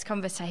gospel-focused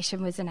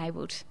conversation was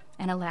enabled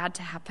and allowed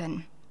to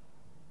happen.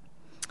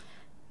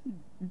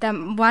 The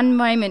one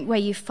moment where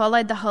you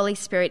followed the Holy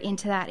Spirit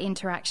into that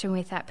interaction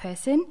with that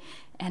person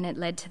and it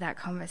led to that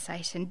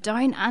conversation.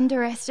 Don't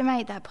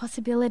underestimate that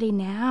possibility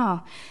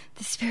now.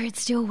 The Spirit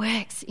still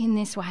works in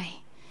this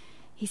way.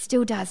 He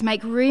still does.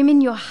 Make room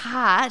in your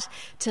heart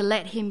to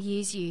let him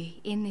use you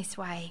in this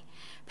way.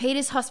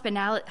 Peter's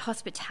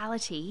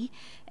hospitality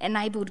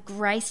enabled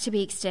grace to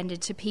be extended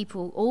to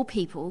people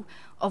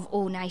of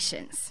all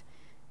nations.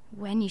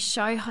 When you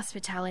show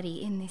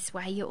hospitality in this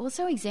way, you're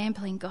also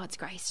exempling God's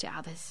grace to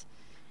others.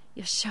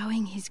 You're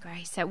showing his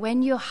grace. That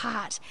when your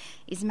heart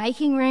is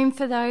making room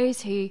for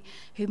those who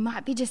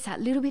might be just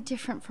that little bit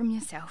different from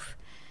yourself,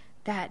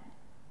 that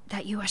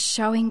you are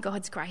showing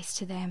God's grace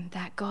to them,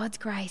 that God's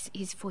grace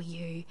is for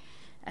you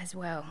as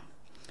well.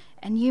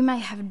 And you may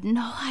have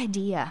no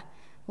idea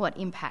what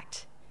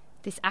impact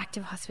this act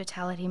of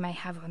hospitality may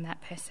have on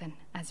that person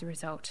as a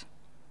result.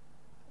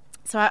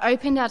 So I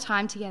opened our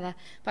time together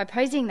by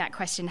posing that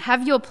question: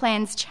 have your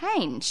plans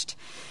changed?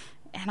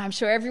 And I'm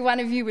sure every one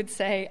of you would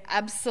say,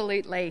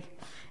 absolutely.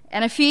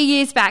 And a few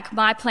years back,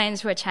 my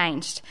plans were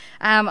changed.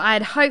 I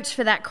had hoped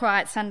for that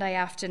quiet Sunday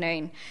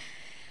afternoon.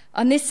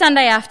 On this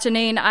Sunday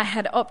afternoon, I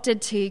had opted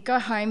to go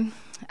home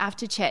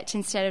after church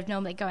instead of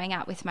normally going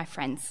out with my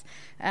friends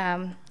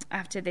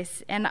after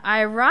this. And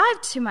I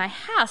arrived to my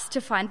house to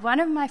find one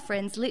of my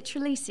friends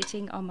literally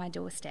sitting on my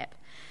doorstep.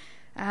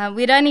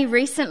 We'd only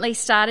recently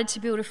started to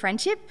build a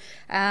friendship.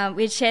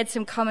 We'd shared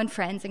some common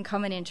friends and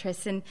common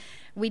interests, and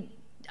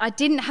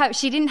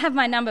she didn't have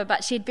my number,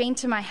 but she'd been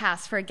to my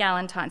house for a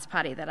Galentine's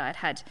party that I'd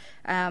had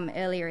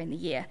earlier in the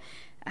year.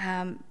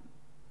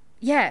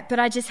 But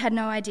I just had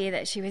no idea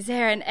that she was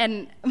there.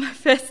 And my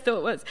first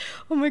thought was,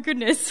 oh my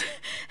goodness,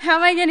 how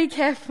am I going to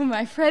care for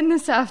my friend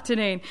this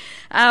afternoon?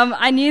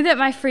 I knew that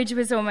my fridge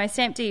was almost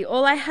empty.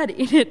 All I had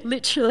in it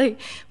literally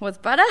was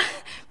butter,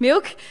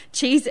 milk,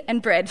 cheese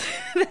and bread.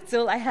 That's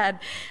all I had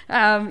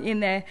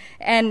in there.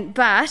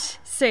 But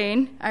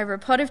soon, over a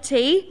pot of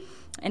tea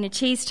and a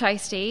cheese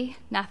toastie,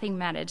 nothing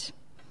mattered.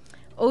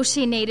 All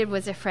she needed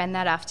was a friend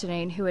that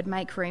afternoon who would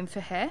make room for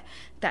her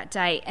that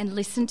day and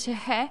listen to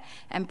her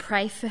and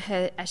pray for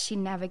her as she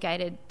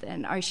navigated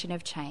an ocean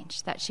of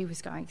change that she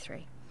was going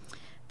through.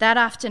 That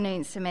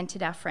afternoon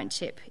cemented our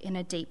friendship in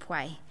a deep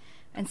way.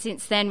 And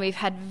since then, we've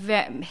had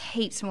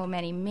heaps more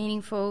many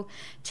meaningful,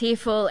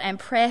 tearful and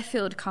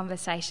prayer-filled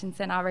conversations,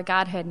 and I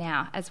regard her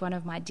now as one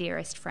of my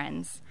dearest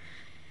friends.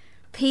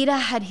 Peter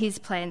had his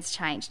plans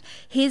changed.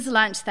 His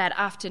lunch that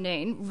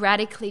afternoon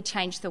radically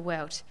changed the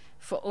world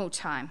for all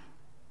time.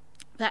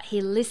 That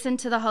he listened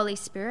to the Holy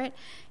Spirit,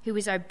 who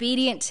was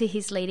obedient to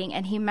his leading,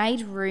 and he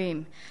made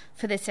room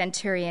for the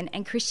centurion,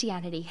 and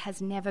Christianity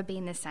has never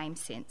been the same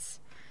since.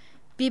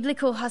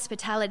 Biblical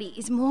hospitality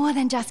is more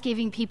than just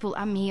giving people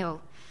a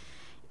meal.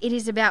 It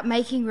is about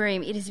making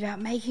room. It is about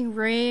making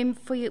room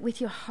for you,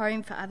 with your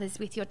home for others,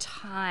 with your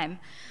time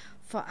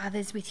for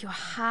others, with your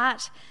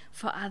heart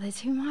for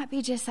others who might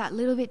be just that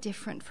little bit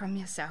different from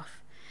yourself.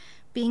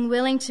 Being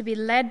willing to be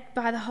led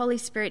by the Holy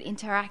Spirit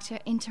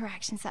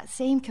interactions that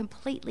seem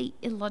completely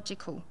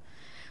illogical,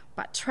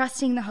 but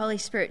trusting the Holy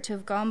Spirit to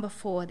have gone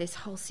before this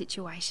whole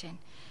situation.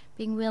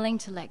 Being willing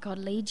to let God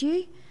lead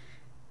you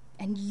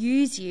and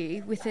use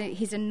you with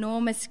his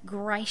enormous,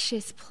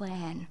 gracious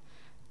plan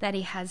that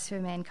he has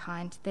for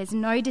mankind. There's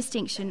no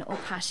distinction or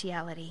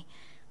partiality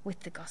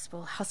with the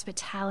gospel.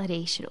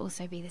 Hospitality should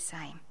also be the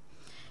same.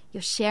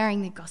 You're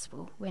sharing the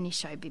gospel when you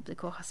show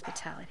biblical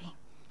hospitality.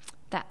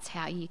 That's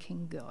how you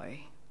can go.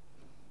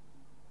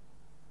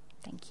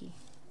 Thank you.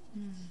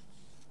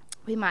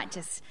 We might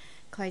just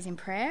close in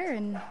prayer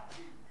and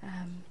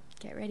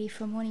get ready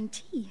for morning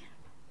tea.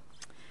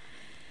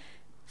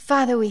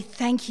 Father, we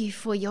thank you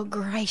for your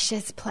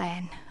gracious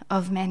plan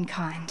of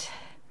mankind,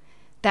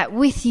 that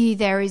with you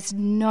there is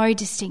no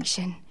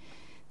distinction,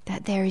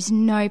 that there is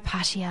no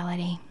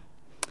partiality,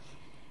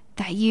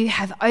 that you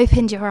have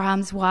opened your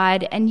arms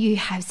wide and you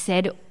have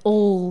said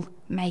all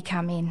may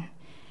come in.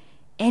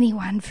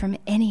 Anyone from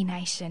any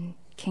nation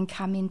can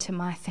come into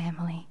my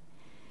family.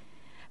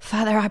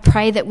 Father, I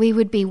pray that we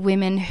would be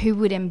women who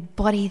would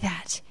embody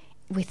that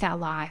with our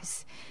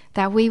lives,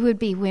 that we would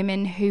be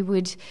women who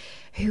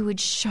would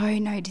show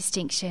no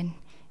distinction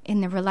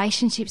in the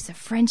relationships, the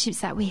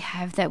friendships that we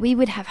have, that we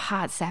would have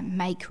hearts that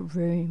make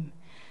room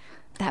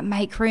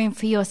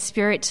for your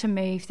Spirit to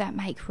move, that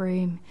make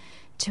room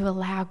to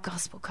allow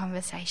gospel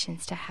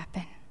conversations to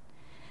happen.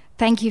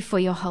 Thank you for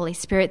your Holy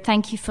Spirit.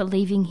 Thank you for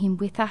leaving him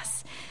with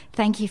us.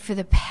 Thank you for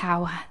the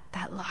power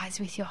that lies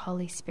with your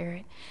Holy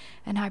Spirit.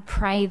 And I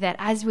pray that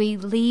as we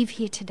leave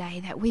here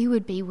today, that we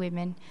would be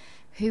women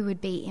who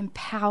would be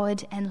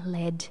empowered and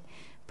led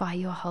by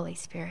your Holy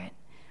Spirit.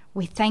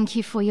 We thank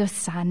you for your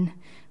Son.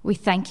 We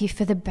thank you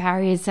for the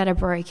barriers that are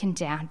broken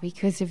down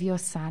because of your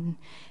Son.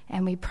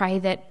 And we pray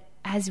that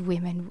as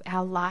women,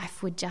 our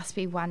life would just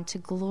be one to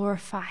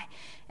glorify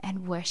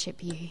and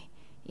worship you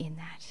in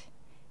that.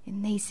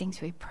 In these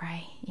things we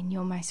pray, in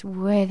your most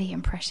worthy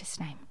and precious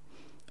name.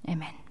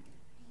 Amen.